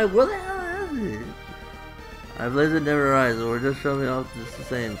 I'm like, where the hell is it? I blaze it never rise. We're just showing off just the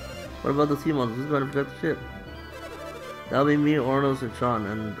same. What about the sea monsters? Who's going to protect the ship? That'll be me, Ornos, and Sean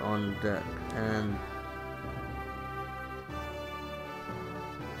and on deck. And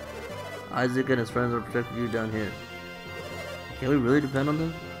Isaac and his friends are protecting you down here. Can we really depend on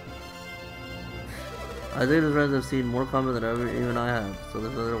them? Isaac and his friends have seen more combat than ever, even I have, so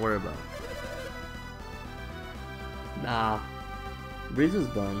there's nothing to worry about. Nah. Breeze is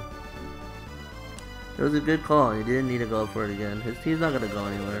done. It was a good call, he didn't need to go for it again. His team's not gonna go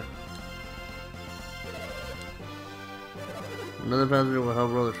anywhere. Another passenger will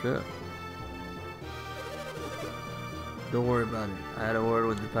help roll the ship. Don't worry about it. I had a word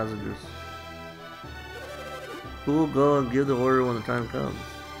with the passengers. Who will go and give the order when the time comes?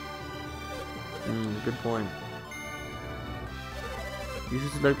 Good point. You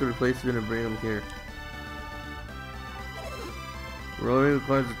should select the replacement and bring them here. Rowing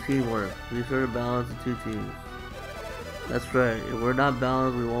requires a teamwork. Be sure to balance the two teams. That's right. If we're not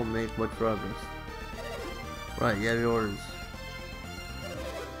balanced, we won't make much progress. Right, you have your orders.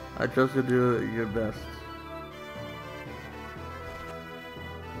 I trust you to do your best.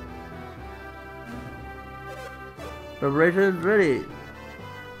 Preparations ready.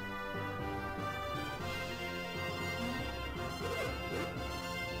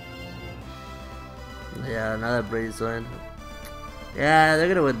 Yeah, now that Brady's joined. Yeah, they're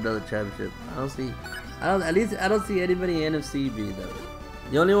gonna win another championship. I don't see anybody in NFC B though.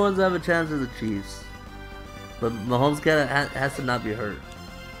 The only ones that have a chance are the Chiefs. But Mahomes has to not be hurt.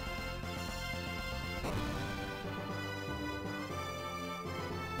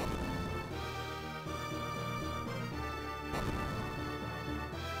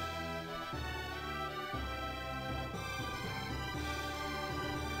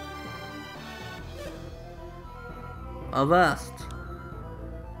 Avast!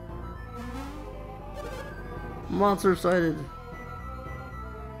 Monster sighted.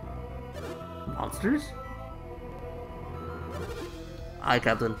 Monsters? Aye,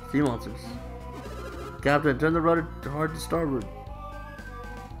 Captain. Sea monsters. Captain, turn the rudder hard to starboard.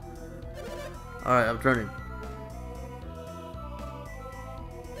 Alright, I'm turning.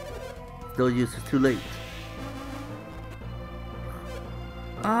 Still use it too late.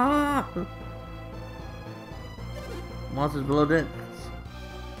 Ah! Monsters below decks.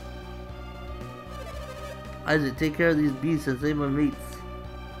 Isaac, take care of these beasts and save my mates.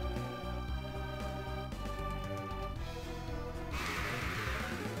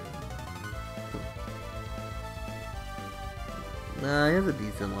 Nah, he has a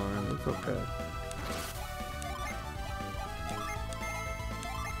decent line. That's okay.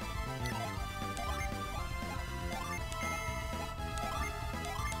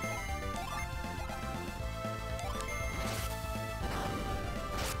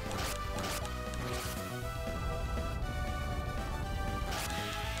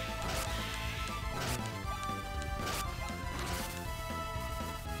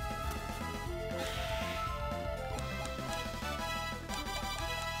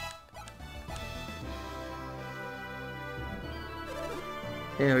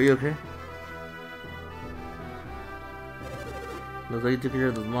 Hey, are you okay? Looks like you took care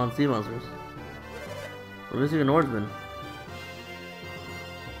of those sea monsters. We're missing an oarsman.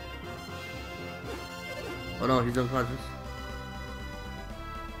 Oh no, he's unconscious.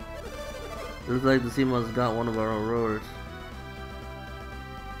 Looks like the sea monster got one of our own rowers.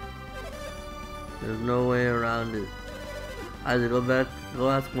 There's no way around it. Isaac, go back. Go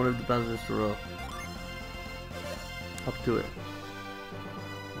ask one of the passengers to row. Up to it.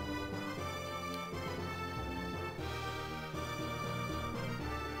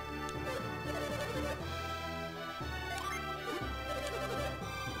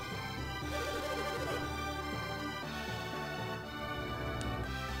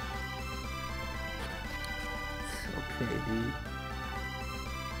 Okay, dude.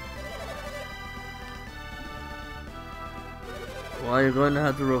 Well, you're going to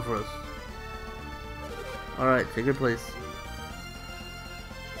have to row for us. Alright, take your place.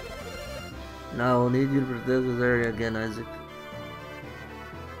 Now we'll need you to protect this area again, Isaac.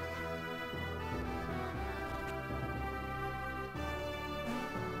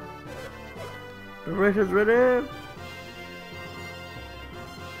 Preparations ready!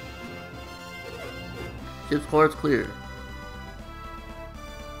 Ship's course clear.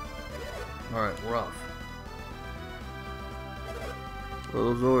 Alright, we're off. Where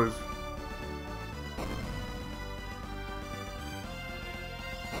are those oars?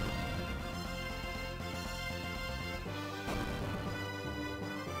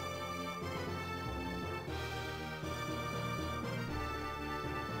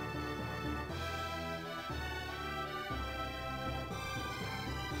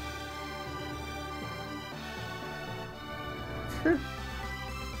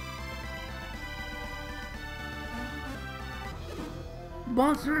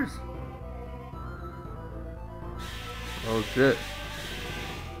 Monsters! Oh shit.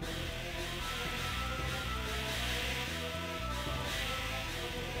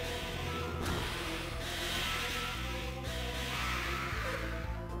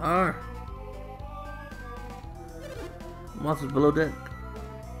 Arr! Monsters below deck.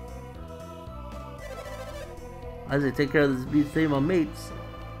 Isaac, take care of this beast, save my mates.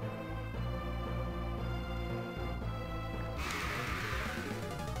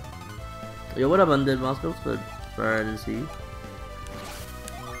 Yo, what up, Undead Moscow? But sorry, I didn't see you.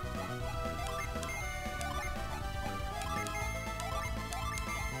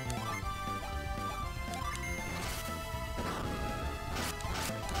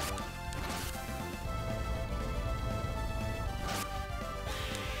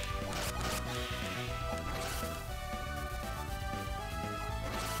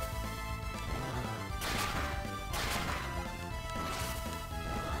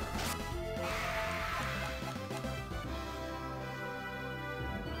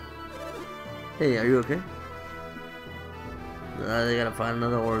 Hey, are you okay? They gotta find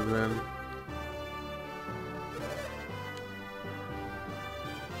another oarsman.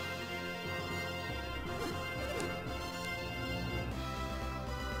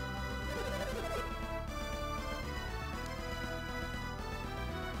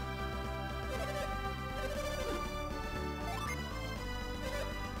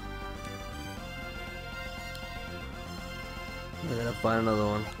 They gotta find another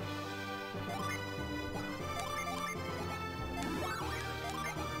one.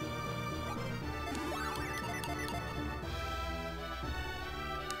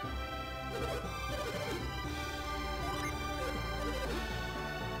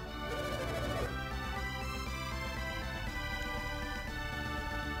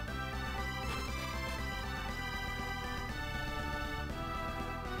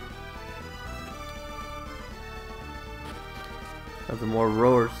 Got some more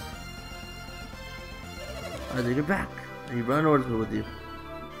rowers. Isaac, you're back. And you brought an oarsman with you.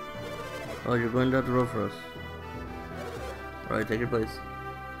 Oh, you're going down the road for us. Alright, take your place.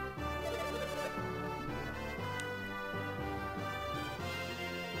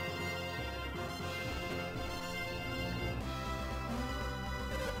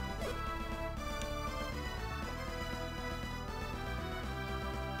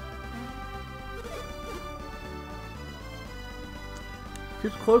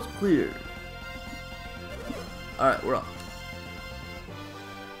 Ship's course clear. Alright, we're off.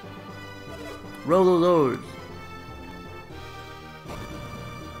 Roll those oars.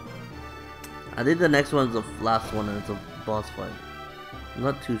 I think the next one's the last one and it's a boss fight. I'm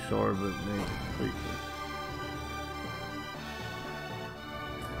not too sure, but maybe pretty sure.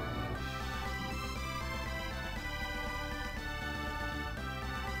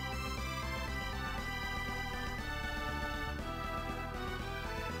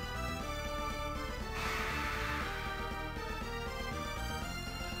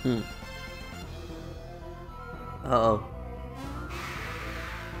 Uh-oh.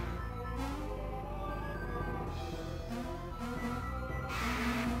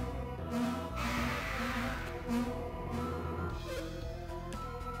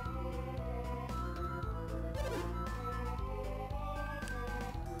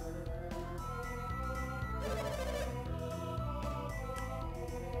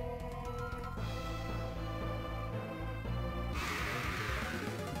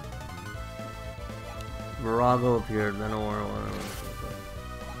 Virago appeared, then or whatever.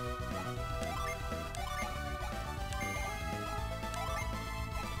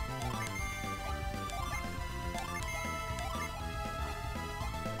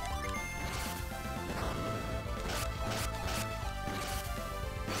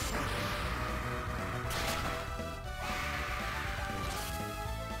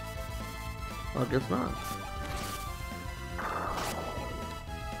 I guess not.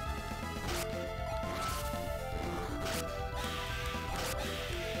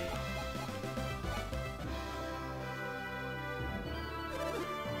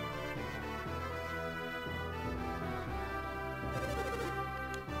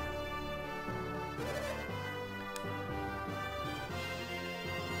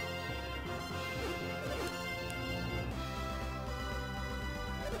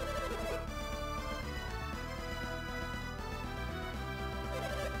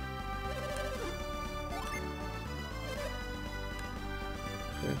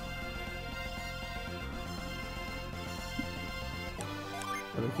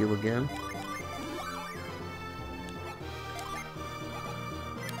 Gotta heal again.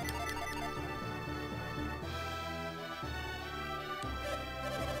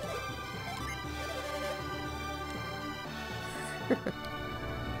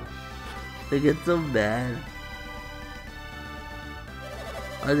 They get so bad.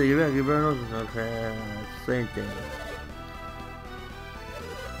 I think you're back, you're burning. Okay, same thing.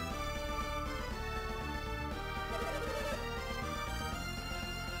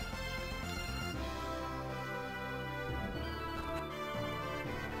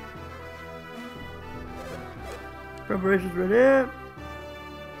 Preparations ready.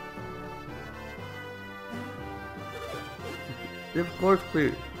 This course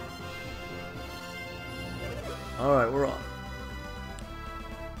clear. Alright, we're off.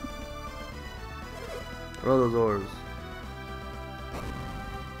 Roll those oars.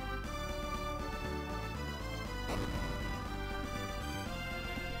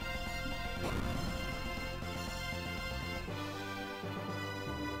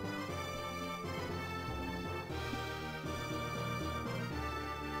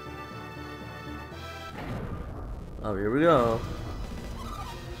 Oh, here we go.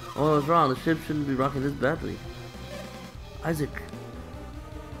 Oh, what's wrong? The ship shouldn't be rocking this badly. Isaac.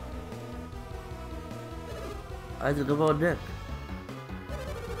 Isaac, up on deck.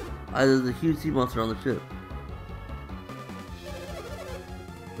 There's a huge sea monster on the ship.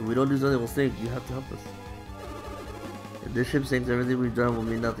 If we don't do something, we'll sink. You have to help us. If this ship sinks, everything we've done will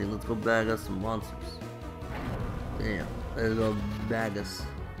mean nothing. Let's go bag us some monsters. Damn. Let's go bag us.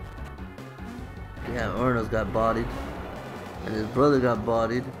 Yeah, Erna's got bodied. And his brother got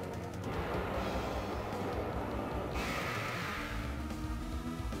bodied.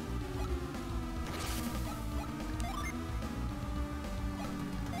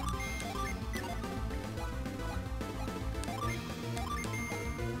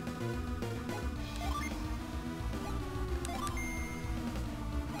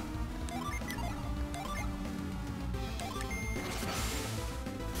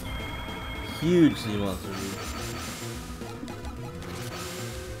 Huge sea monster, dude.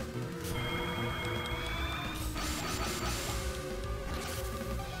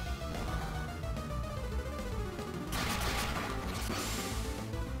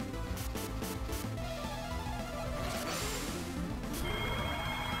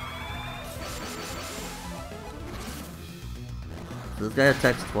 This guy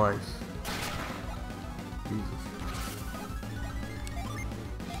attacks twice. Jesus.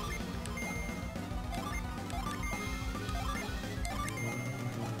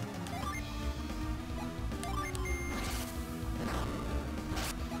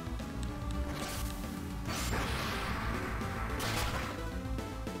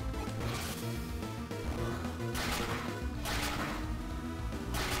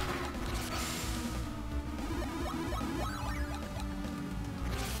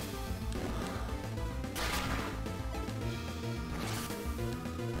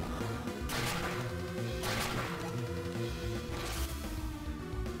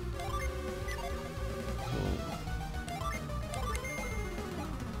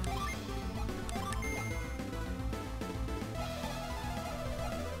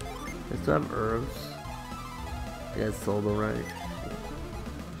 I still have herbs. Yeah, it's sold already.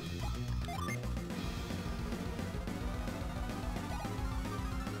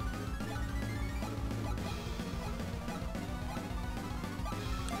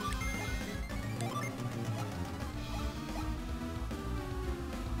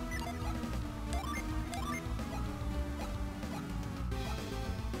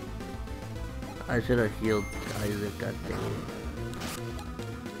 I should have healed Isaac, god dang it.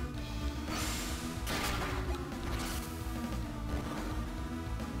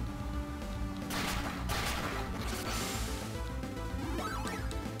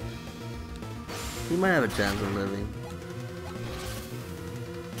 He might have a chance of living.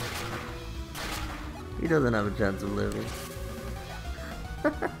 He doesn't have a chance of living.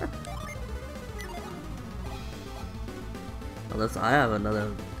 Unless I have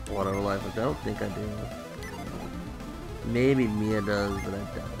another water life, which I don't think I do. Maybe Mia does, but I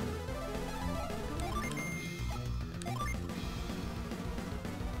doubt it.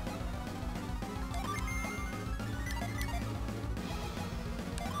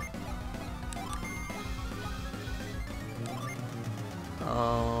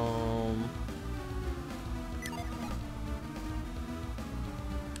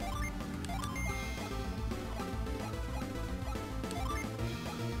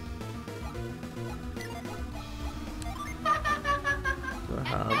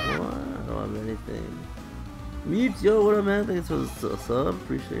 Yo, what up, man? Thanks for the sub.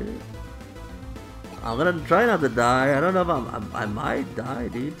 Appreciate it. I'm gonna try not to die. I don't know if I might die,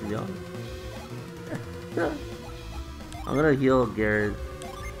 dude, to be honest. I'm gonna heal Garrett.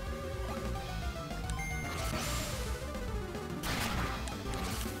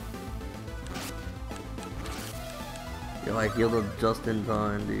 Yo, I healed him just in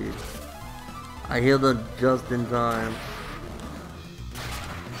time, dude. I healed him just in time.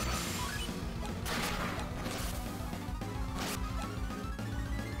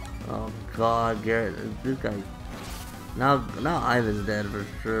 God, Garrett, this guy. Now Ivan's dead for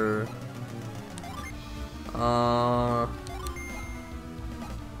sure. I'm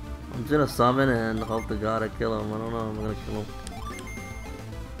just gonna summon and hope to God I kill him. I don't know. I'm gonna kill him.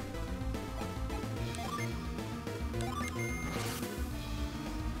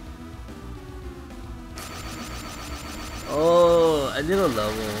 Oh, I need a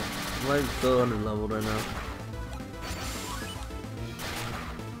level. I'm like so under leveled right now.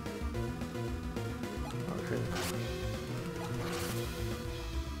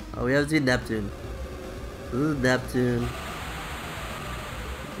 Oh, we have to see Neptune. This is Neptune.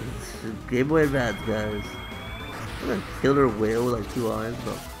 This is Game Boy Advance, guys. I'm gonna kill her whale with like 2 eyes. What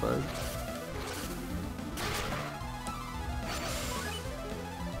the fuck?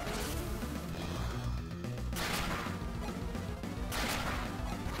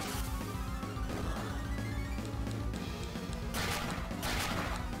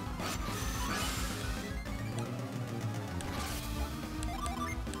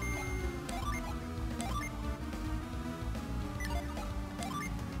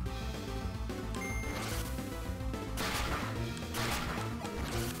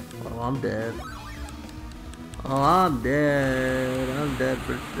 I'm dead. Oh, I'm dead. I'm dead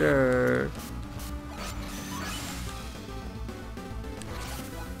for sure.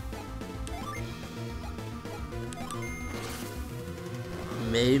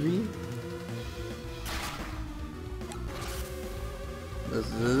 Maybe.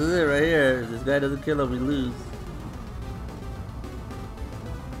 This is it right here. If this guy doesn't kill him, we lose.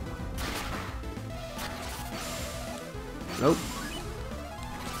 Nope.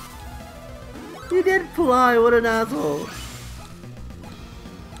 He did fly, what an asshole.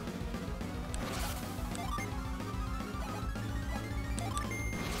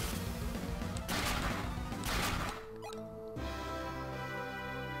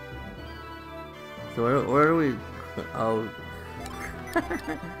 So where are we? Oh,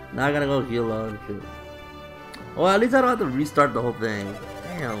 Now I gotta go heal up and shit. Well, at least I don't have to restart the whole thing.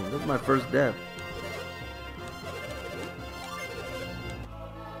 Damn, this is my first death.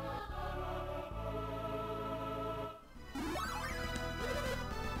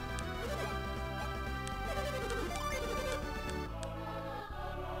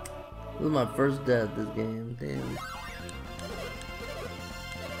 This is my first death this game, damn.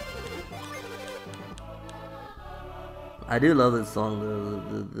 I do love this song though,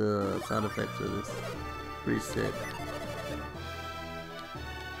 the sound effects of this. Pretty sick.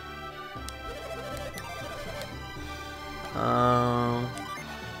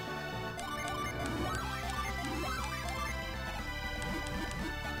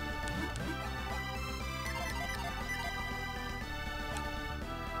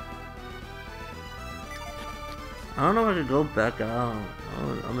 I don't know if I could go back out.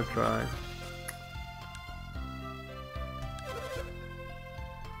 I'm gonna try.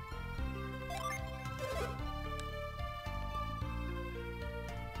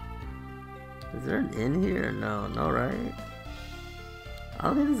 Is there an inn here? No, right? I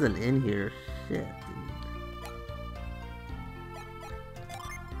don't think there's an inn here. Shit, dude.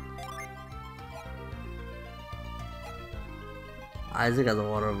 Isaac has a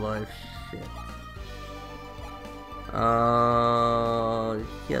water of life. Shit.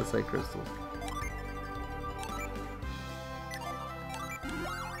 He has like crystals.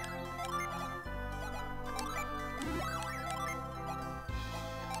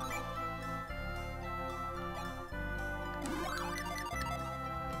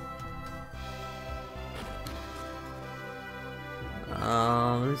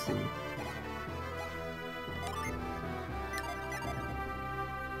 Let me see.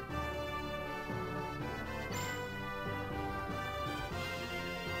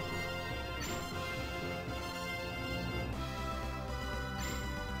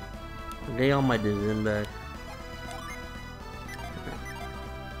 I'm getting all my division back.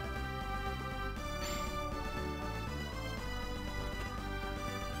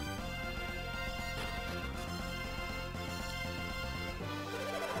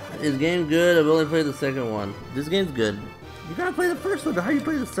 Is game good? I've only played the second one. This game's good. You gotta play the first one. How do you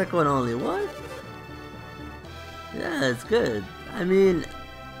play the second one only? What? Yeah, it's good. I mean,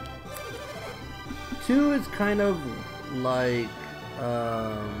 2 is kind of like,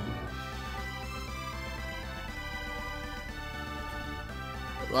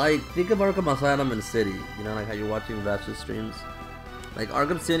 think of Arkham Asylum in City. You know, like how you're watching Vash's streams. Like,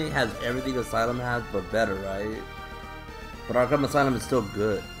 Arkham City has everything Asylum has, but better, right? But Arkham Asylum is still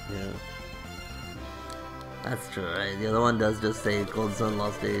good, yeah. That's true, right? The other one does just say Gold Sun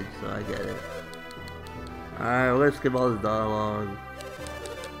Lost Age, so I get it. Alright, we're gonna skip all this dialogue.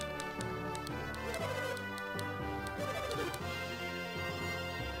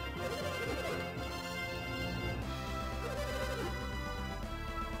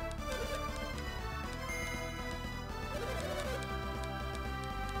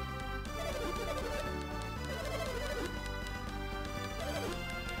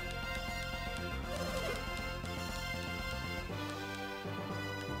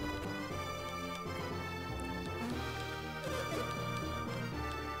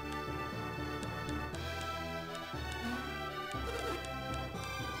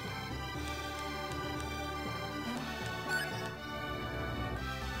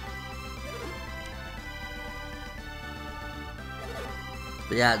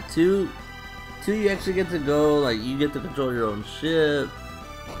 But yeah, two you actually get to go, like, you get to control your own ship,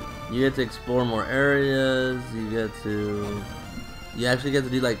 you get to explore more areas, you actually get to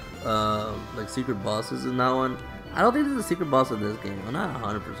do like secret bosses in that one. I don't think there's a secret boss in this game, I'm not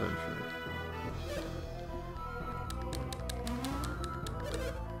 100% sure.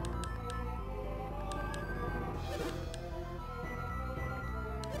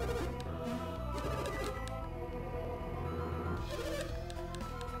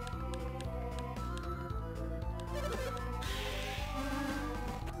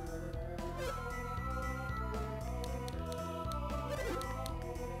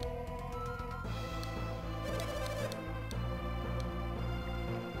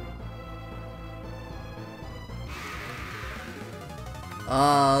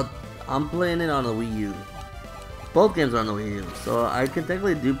 I'm playing it on the Wii U. Both games are on the Wii U, so I can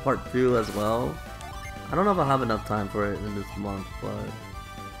technically do part 2 as well. I don't know if I'll have enough time for it in this month, but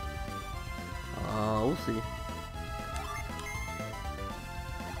we'll see.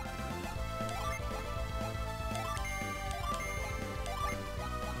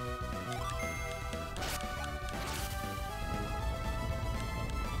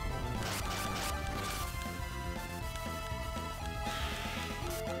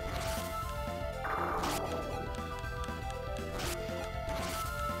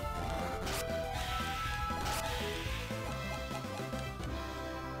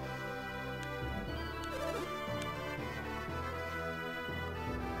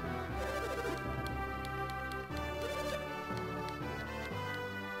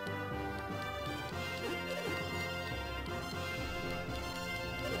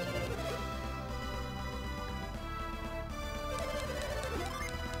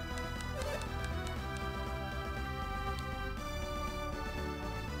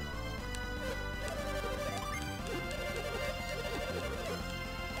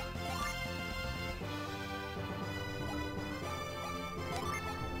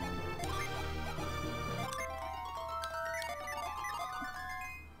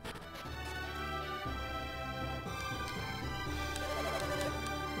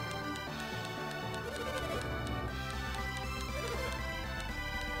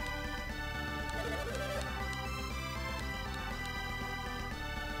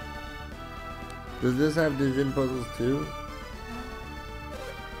 Does this have division puzzles too?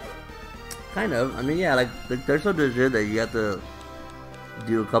 Kind of. I mean, yeah, like there's some division that you have to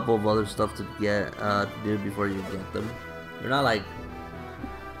do a couple of other stuff to get to do before you get them. They're not like,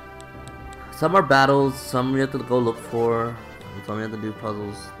 some are battles, some you have to go look for, and some you have to do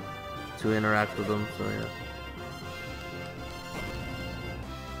puzzles to interact with them. So yeah.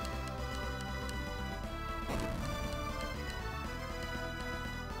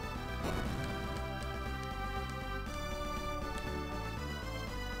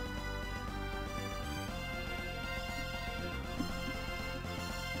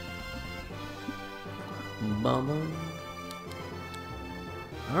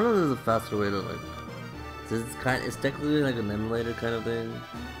 I don't know if there's a faster way to like. It's technically like an emulator kind of thing.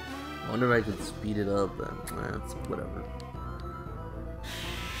 I wonder if I could speed it up, but it's whatever.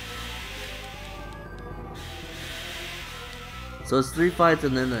 So it's 3 fights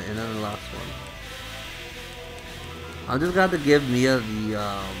and then the last one. I'm just gonna have to give Mia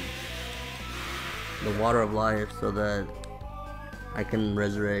the water of life so that I can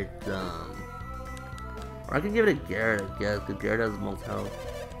resurrect. Or I can give it to Garrett, I guess, because Garrett has the most health.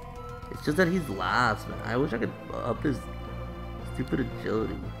 It's just that he's last, man. I wish I could up his stupid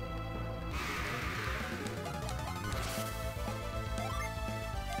agility.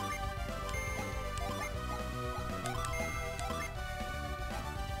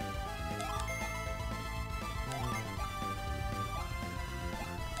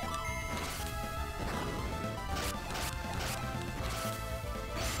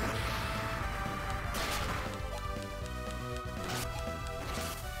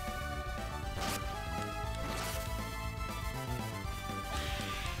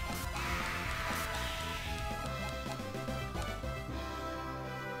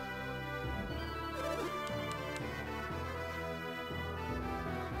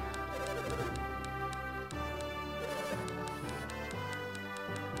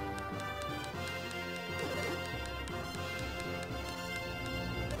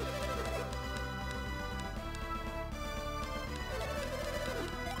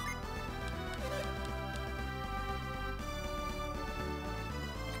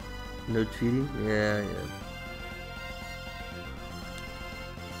 No cheating? Yeah.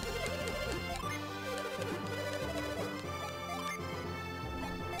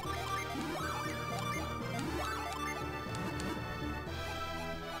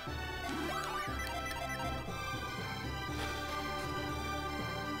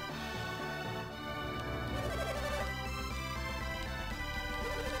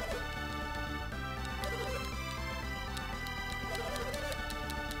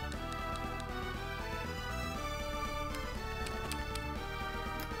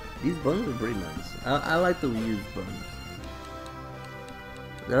 These buns are pretty nice. I like the Wii U's buns.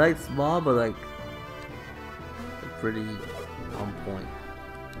 They're like small, but like they're pretty on point.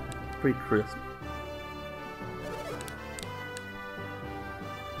 Pretty crisp.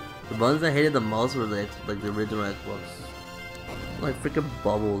 The buns I hated the most were like the original Xbox. Like freaking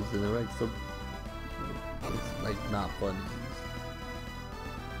bubbles, and they're like so. It's like not fun.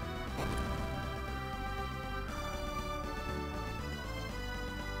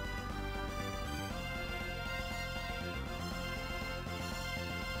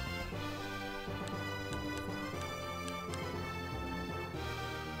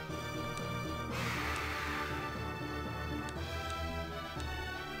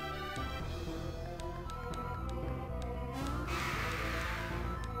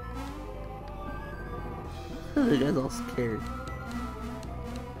 The guy's all scared.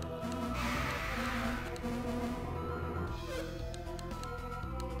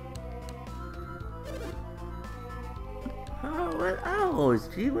 What? I don't always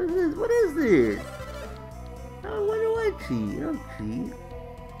cheat. What is this? What is this? Why do I cheat? I don't cheat.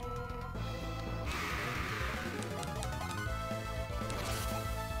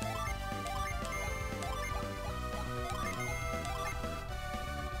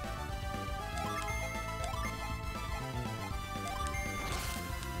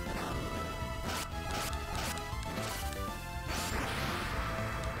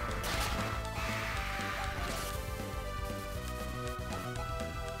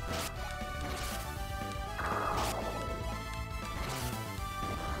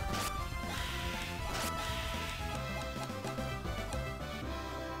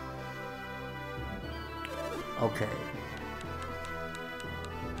 Okay.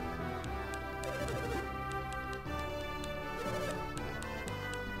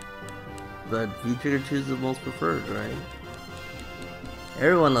 But V-Trigger chooses the most preferred, right?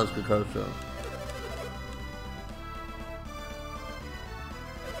 Everyone loves Kokoscho.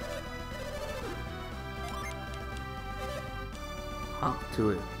 hop to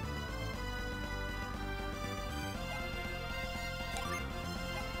it.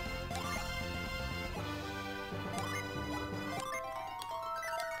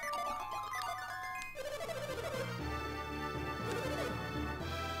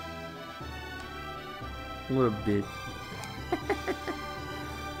 What a bitch.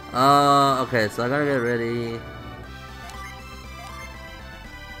 Okay, so I gotta get ready.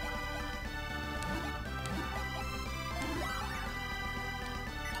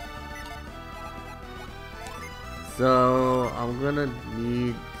 So I'm gonna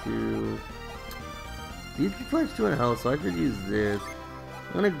need to. These replenish 2 in health, so I should use this.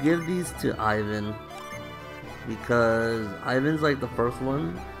 I'm gonna give these to Ivan because Ivan's like the first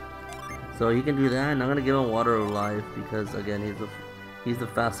one, so he can do that. And I'm gonna give him Water of Life because again he's the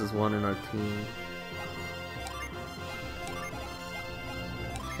fastest one in our team.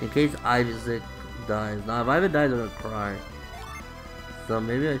 In case Isaac dies. Now if Ivan dies, I'm gonna cry. So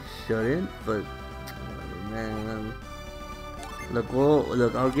maybe I shouldn't, but. Man,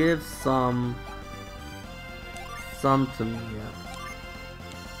 look, I'll give some to me,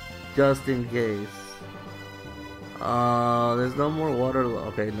 just in case. There's no more water.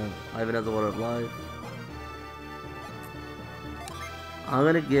 Okay, no, Ivan has the Water of Life. I'm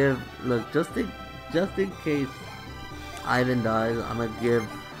gonna give, look, just in case Ivan dies, I'm gonna give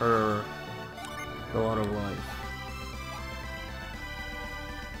her the Water of Life.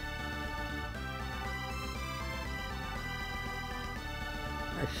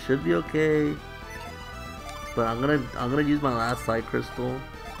 I should be okay, but I'm gonna use my last Side Crystal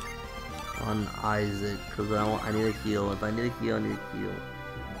on Isaac because I need a heal. If I need a heal, I need a heal.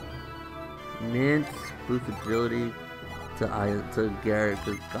 Mint boost agility to Garrett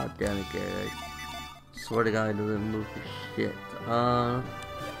because god damn it, Garrett. I swear to God, he doesn't move for shit.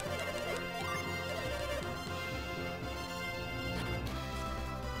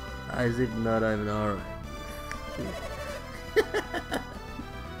 Isaac, not even alright.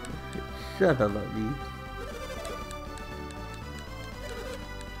 Shut up, Abby.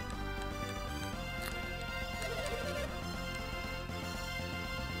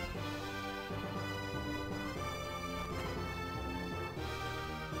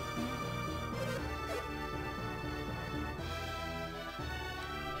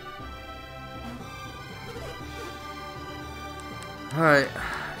 Alright.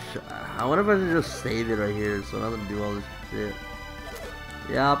 I wonder if I should just save it right here so I don't have to do all this shit.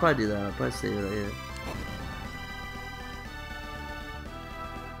 Yeah, I'll probably do that. I'll probably save it right here.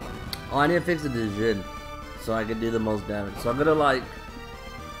 Oh, I need to fix the Dijin so I can do the most damage. So I'm gonna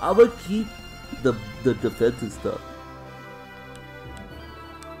keep the defensive stuff.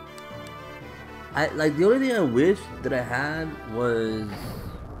 The only thing I wish that I had was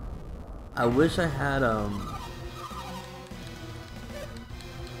I wish I had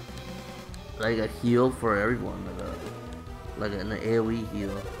like a heal for everyone, like an AoE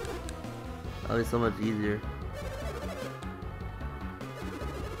heal. That'd be so much easier.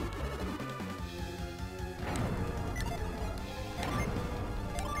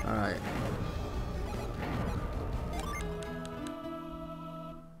 Alright.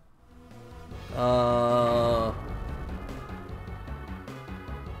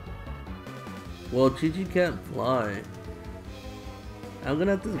 Well, Chi-Chi can't fly. I'm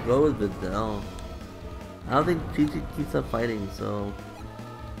gonna have to go with Videl. I don't think Chi-Chi keeps up fighting, so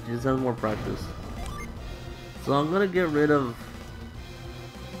she just has more practice. So I'm gonna get rid of...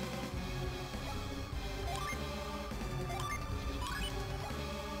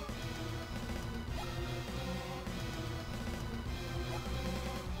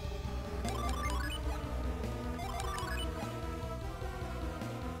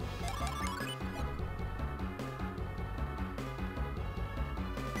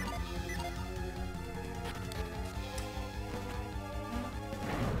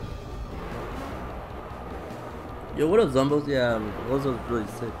 Yo, what up, Zumbos? Yeah, those are really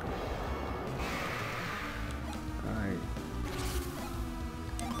sick. Alright.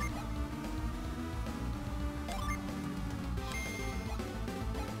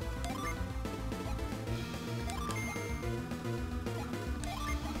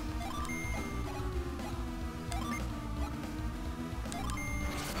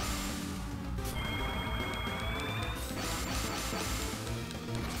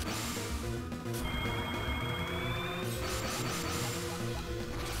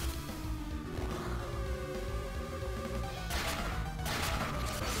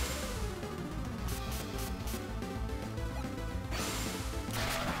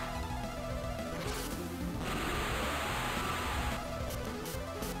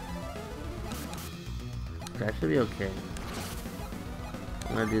 That should be okay.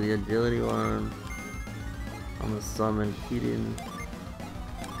 I'm gonna do the agility one. I'm gonna summon Keaton.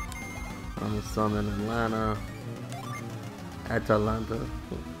 I'm gonna summon Atalanta.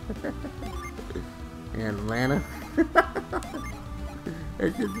 And Atlanta.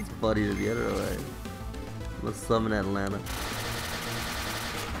 It's just funny to me, I don't know why. I'm gonna summon Atlanta.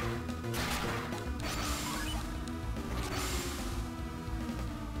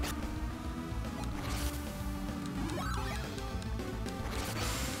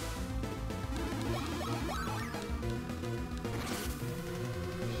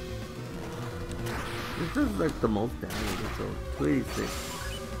 This is like the most damage, so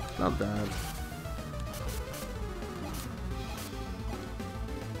 286. Not bad.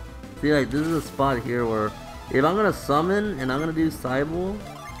 See, like, this is a spot here where if I'm gonna summon and I'm gonna do Cybele,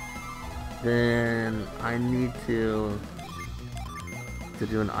 then I need to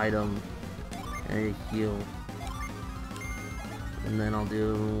do an item and a heal. And then I'll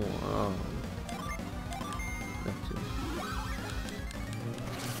do gotcha.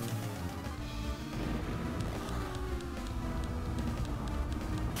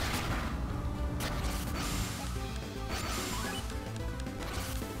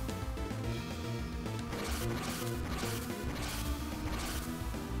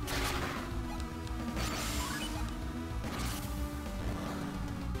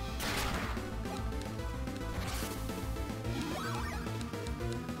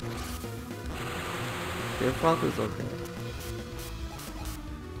 Their frock is okay.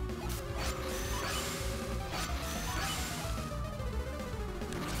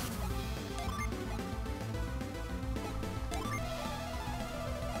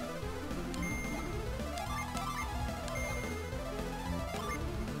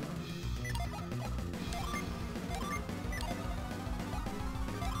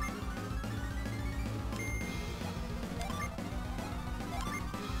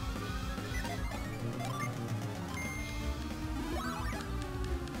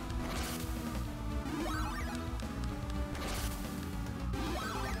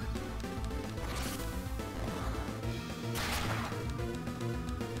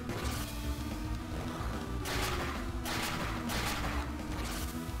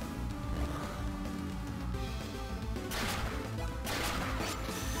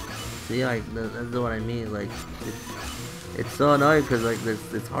 See, like, that's what I mean, like, it's so annoying because, like,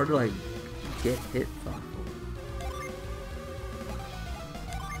 it's hard to, like, get hits off of.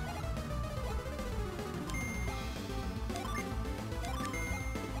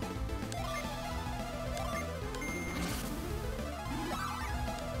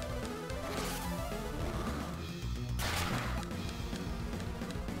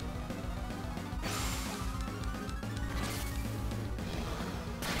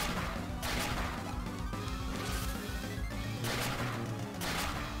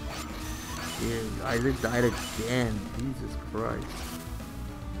 Dude, Isaac died again. Jesus Christ.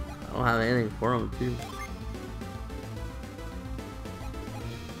 I don't have anything for him, too.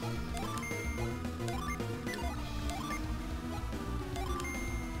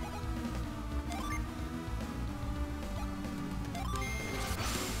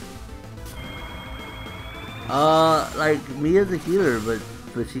 Like, Mia's a healer, but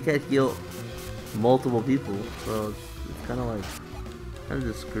she can't heal multiple people, so it's kind of like, kind of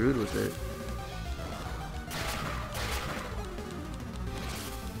just screwed with it.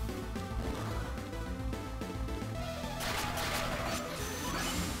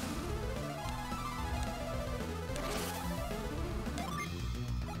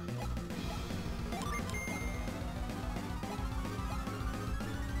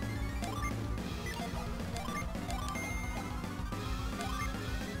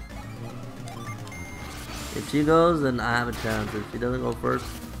 If she goes, then I have a chance. If she doesn't go first,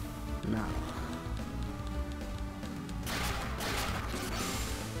 no.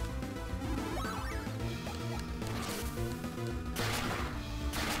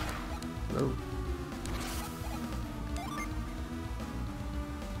 No.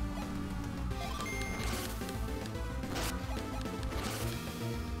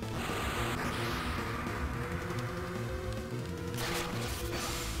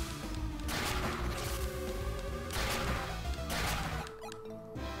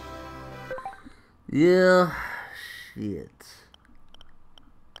 Yeah, shit.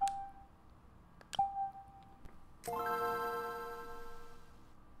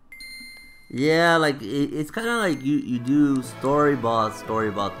 Yeah, like it's kind of like you do story boss.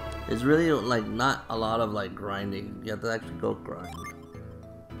 It's really like not a lot of like grinding. You have to actually go grind.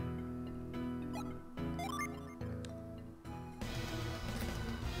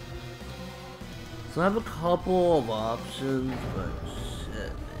 So I have a couple of options, but shit.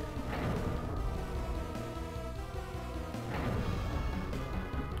 shit.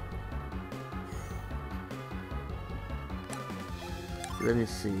 Let me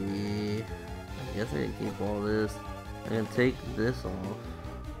see. I guess I can keep all this. I can take this off.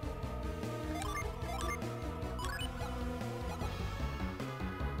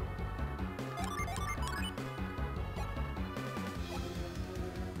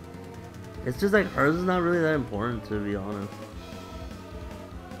 It's just like hers is not really that important, to be honest.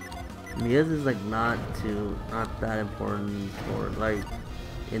 Mia's is like not that important for like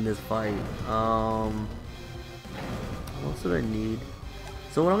in this fight. What else do I need?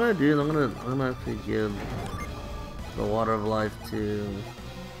 So what I'm gonna do is I'm gonna actually give the water of life to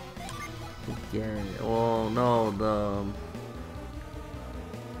Gary. Well, no, I'm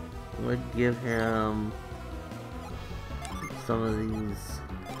gonna give him some of these.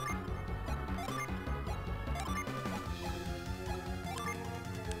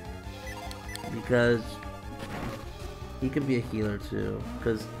 Because he could be a healer too.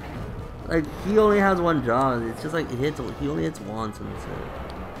 Because like he only has one job. It's just like he only hits once and that's it.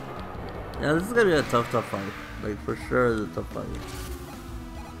 Yeah, this is gonna be a tough fight. Like for sure, it's a tough fight.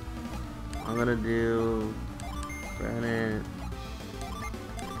 I'm gonna do granite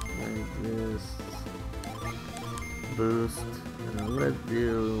like this boost, and I'm gonna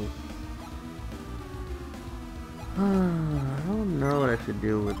do. I don't know what I should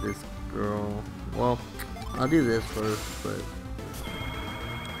do with this girl. Well, I'll do this first, but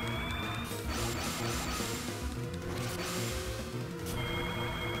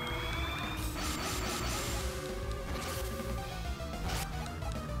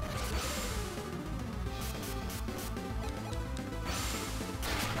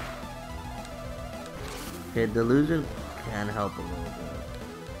okay, delusion can help a little bit.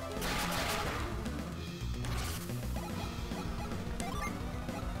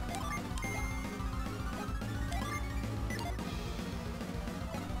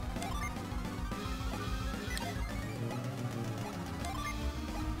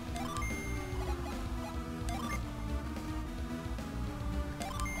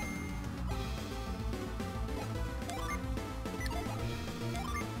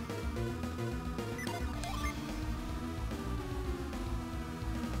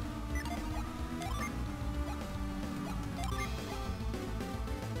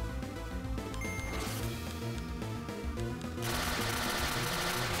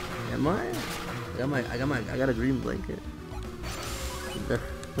 Am I? I got a green blanket.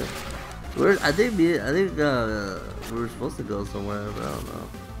 I think we were supposed to go somewhere, but I don't know.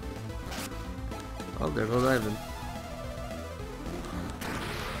 Oh, there goes Ivan.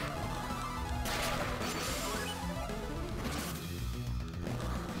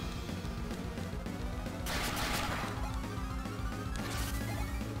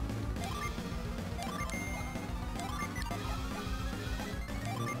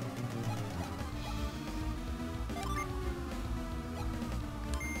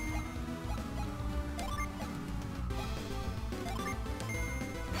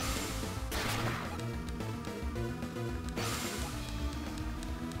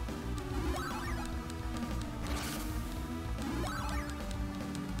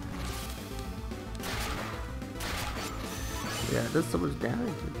 Yeah, it does so much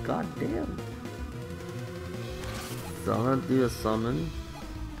damage. God damn. So I'm gonna do a summon.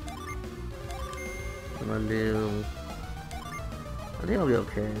 I'm gonna do. I think I'll be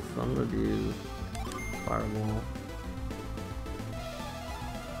okay. So I'm gonna do fireball.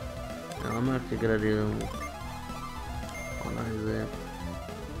 Now I'm actually gonna do. What is it?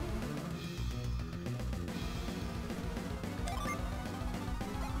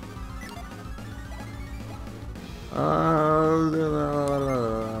 I'll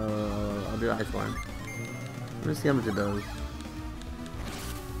do Ice Worm. Let's see how much it does.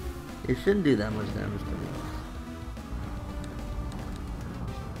 It shouldn't do that much damage to me.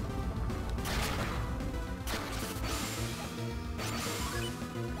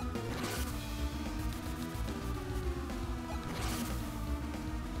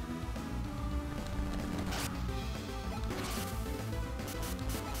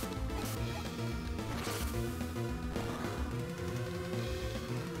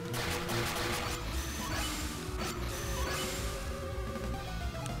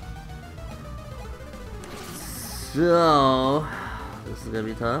 So this is gonna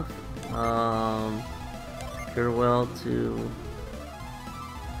be tough. Farewell to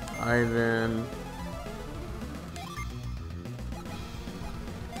Ivan.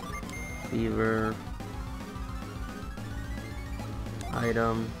 Fever.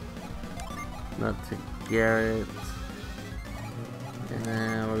 Item. Not to Garrett. And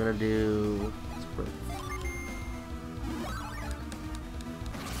then we're gonna do sprint.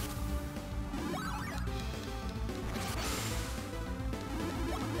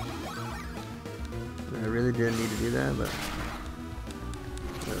 I really didn't need to do that, but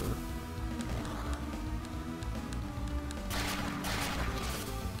whatever.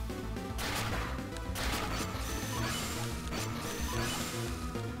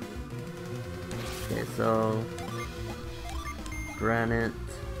 Okay, so granite,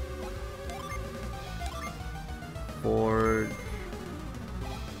 forge,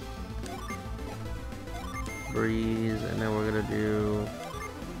 breeze, and then we're gonna do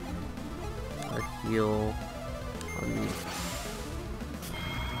a heal on me.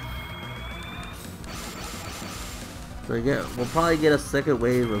 So we'll probably get a second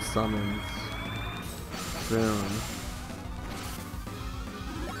wave of summons soon.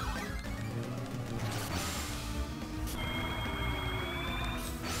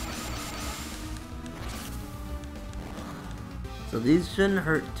 So these shouldn't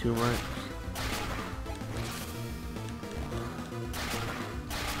hurt too much.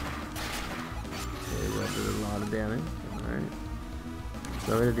 Okay, that did a lot of damage. Alright. So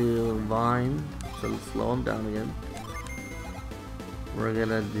we're gonna do Vine to slow him down again. We're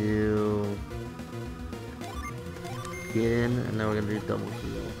gonna do Get In, and then we're gonna do double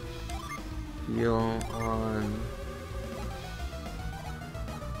heal. Heal on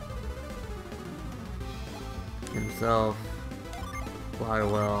himself. Fly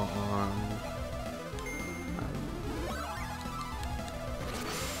well on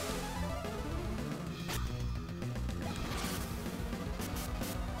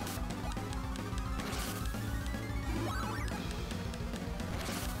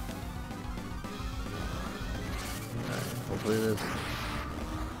hopefully this.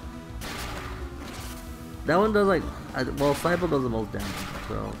 That one does like well, Cybele does the most damage,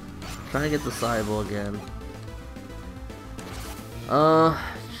 so trying to get the Cybele again.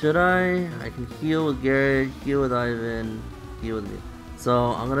 Should I? I can heal with Garrett, heal with Ivan, heal with me.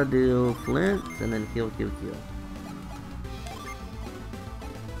 So I'm gonna do Flint and then heal. I'm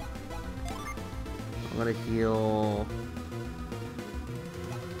gonna heal.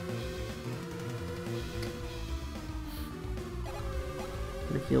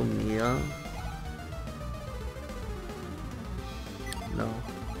 I'm gonna heal Mia. No,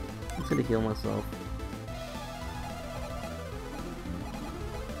 I'm gonna heal myself.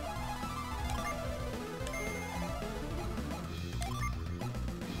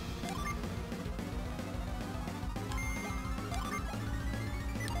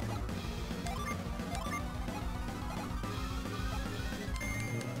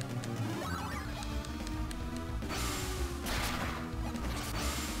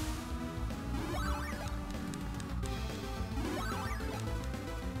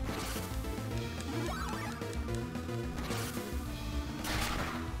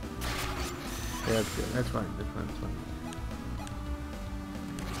 Yeah, that's good. That's fine.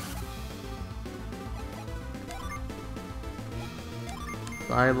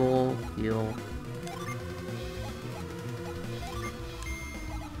 Cybele, heal.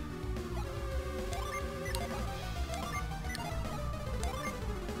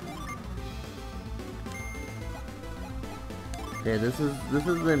 Okay, this is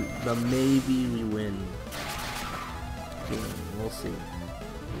the maybe we win game. We'll see.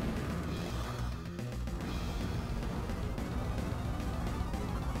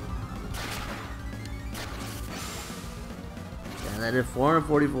 And I did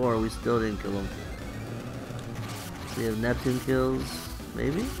 444, we still didn't kill him. See if Neptune kills,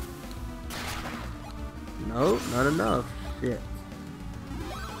 maybe? Nope, not enough. Shit.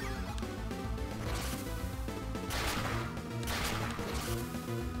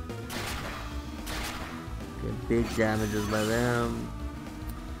 Get big damages by them.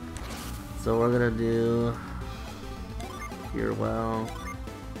 So we're gonna do here well.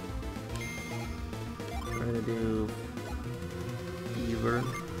 We're gonna do Fever.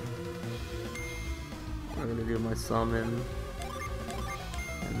 We're gonna do my summon.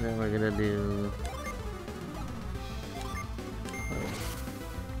 And then we're gonna do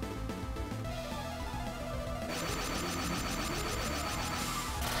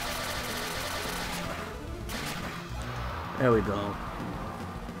there we go.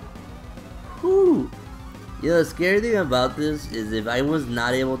 Whew. Yeah, the scary thing about this is if I was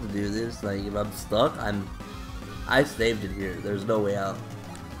not able to do this, like if I'm stuck, I saved it here. There's no way out.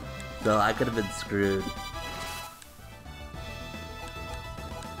 So I could have been screwed.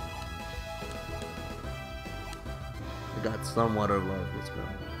 I got somewhat of luck. Let's go.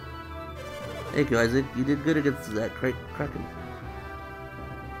 Thank you, Isaac. You did good against that Kraken.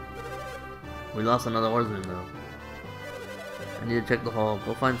 We lost another oarsman though. I need to check the hall.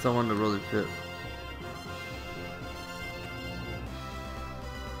 Go find someone to roll the ship.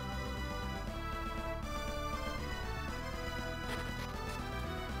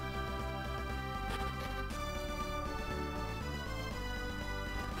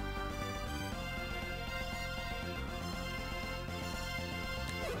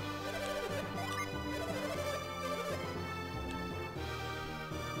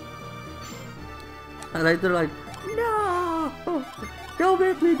 And like they're like, no! Don't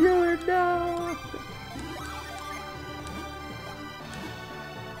make me do it, no!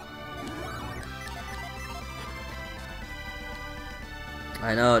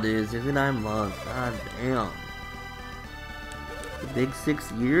 I know, dude. 69 months. God damn. The big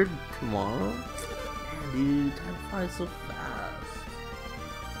 6 year tomorrow? Man, dude, time flies so fast.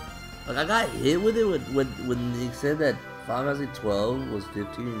 Like, I got hit with it when they said that Final Fantasy 12 was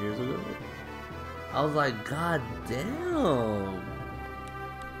 15 years ago. I was like, God damn.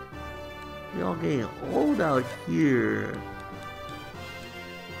 Y'all getting old out here.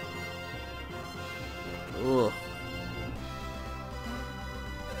 Ugh.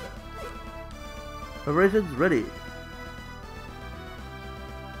 Preparations ready.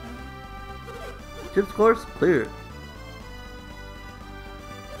 Ship's course clear.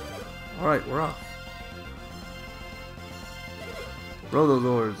 Alright, we're off. Roll those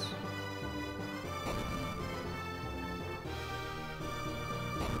oars.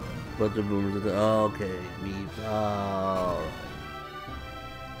 Bunch of boomers. Oh, okay, weeps. Oh.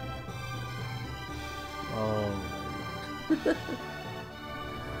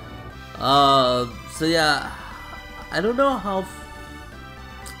 Oh. So yeah, I don't know how. I'm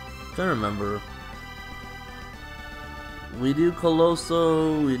trying to remember. We do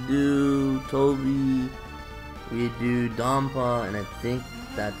Colosso, we do Tolbi, we do Dampa, and I think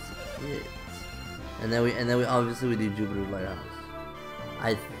that's it. And then we obviously we do Jupiter's Lighthouse.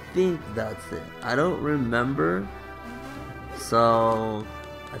 I think that's it. I don't remember. So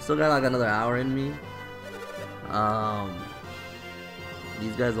I still got like another hour in me.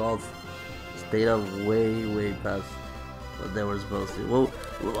 These guys all stayed up way past what they were supposed to. Well,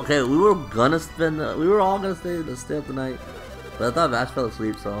 okay, we were all gonna stay up tonight, but I thought Vash fell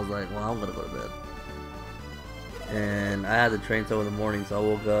asleep, so I was like, well, I'm gonna go to bed. And I had the train till in the morning, so I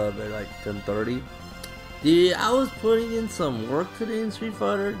woke up at like 10:30. Dude, I was putting in some work today in Street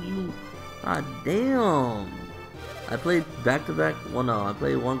Fighter. God damn. I played back-to-back. Well, no, I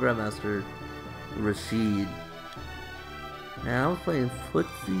played one Grandmaster, Rashid. Man, I was playing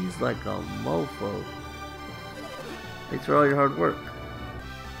footsies like a mofo. Thanks for all your hard work.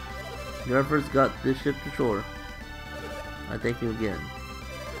 Your efforts got this ship to shore. I thank you again.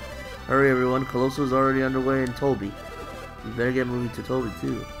 Hurry, everyone. Colosso is already underway in Tolbi. You better get moving to Tolbi,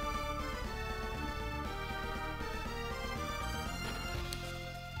 too.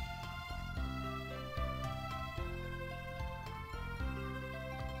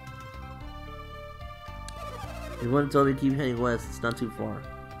 If you want to tell me to keep heading west, it's not too far.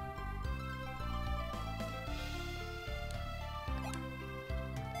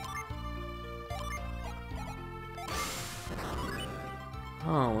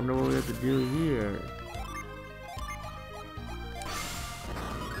 Oh, I wonder what we have to do here.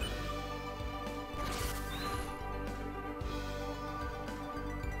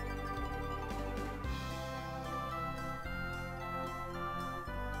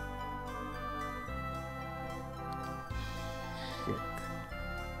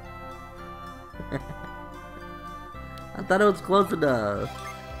 I thought it was close enough.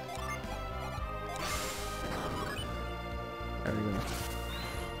 There we go.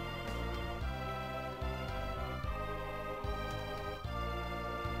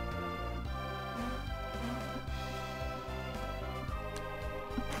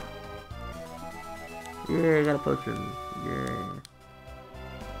 Yeah, I got a potion. Yeah.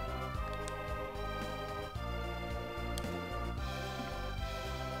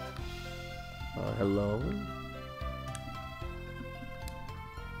 Hello?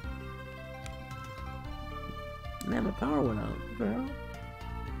 Man, my power went out. What the hell?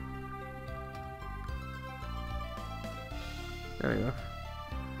 There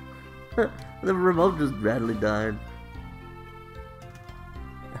we go. The remote just randomly died.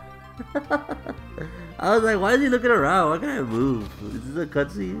 I was like, why is he looking around? Why can't I move? Is this a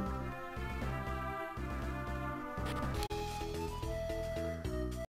cutscene?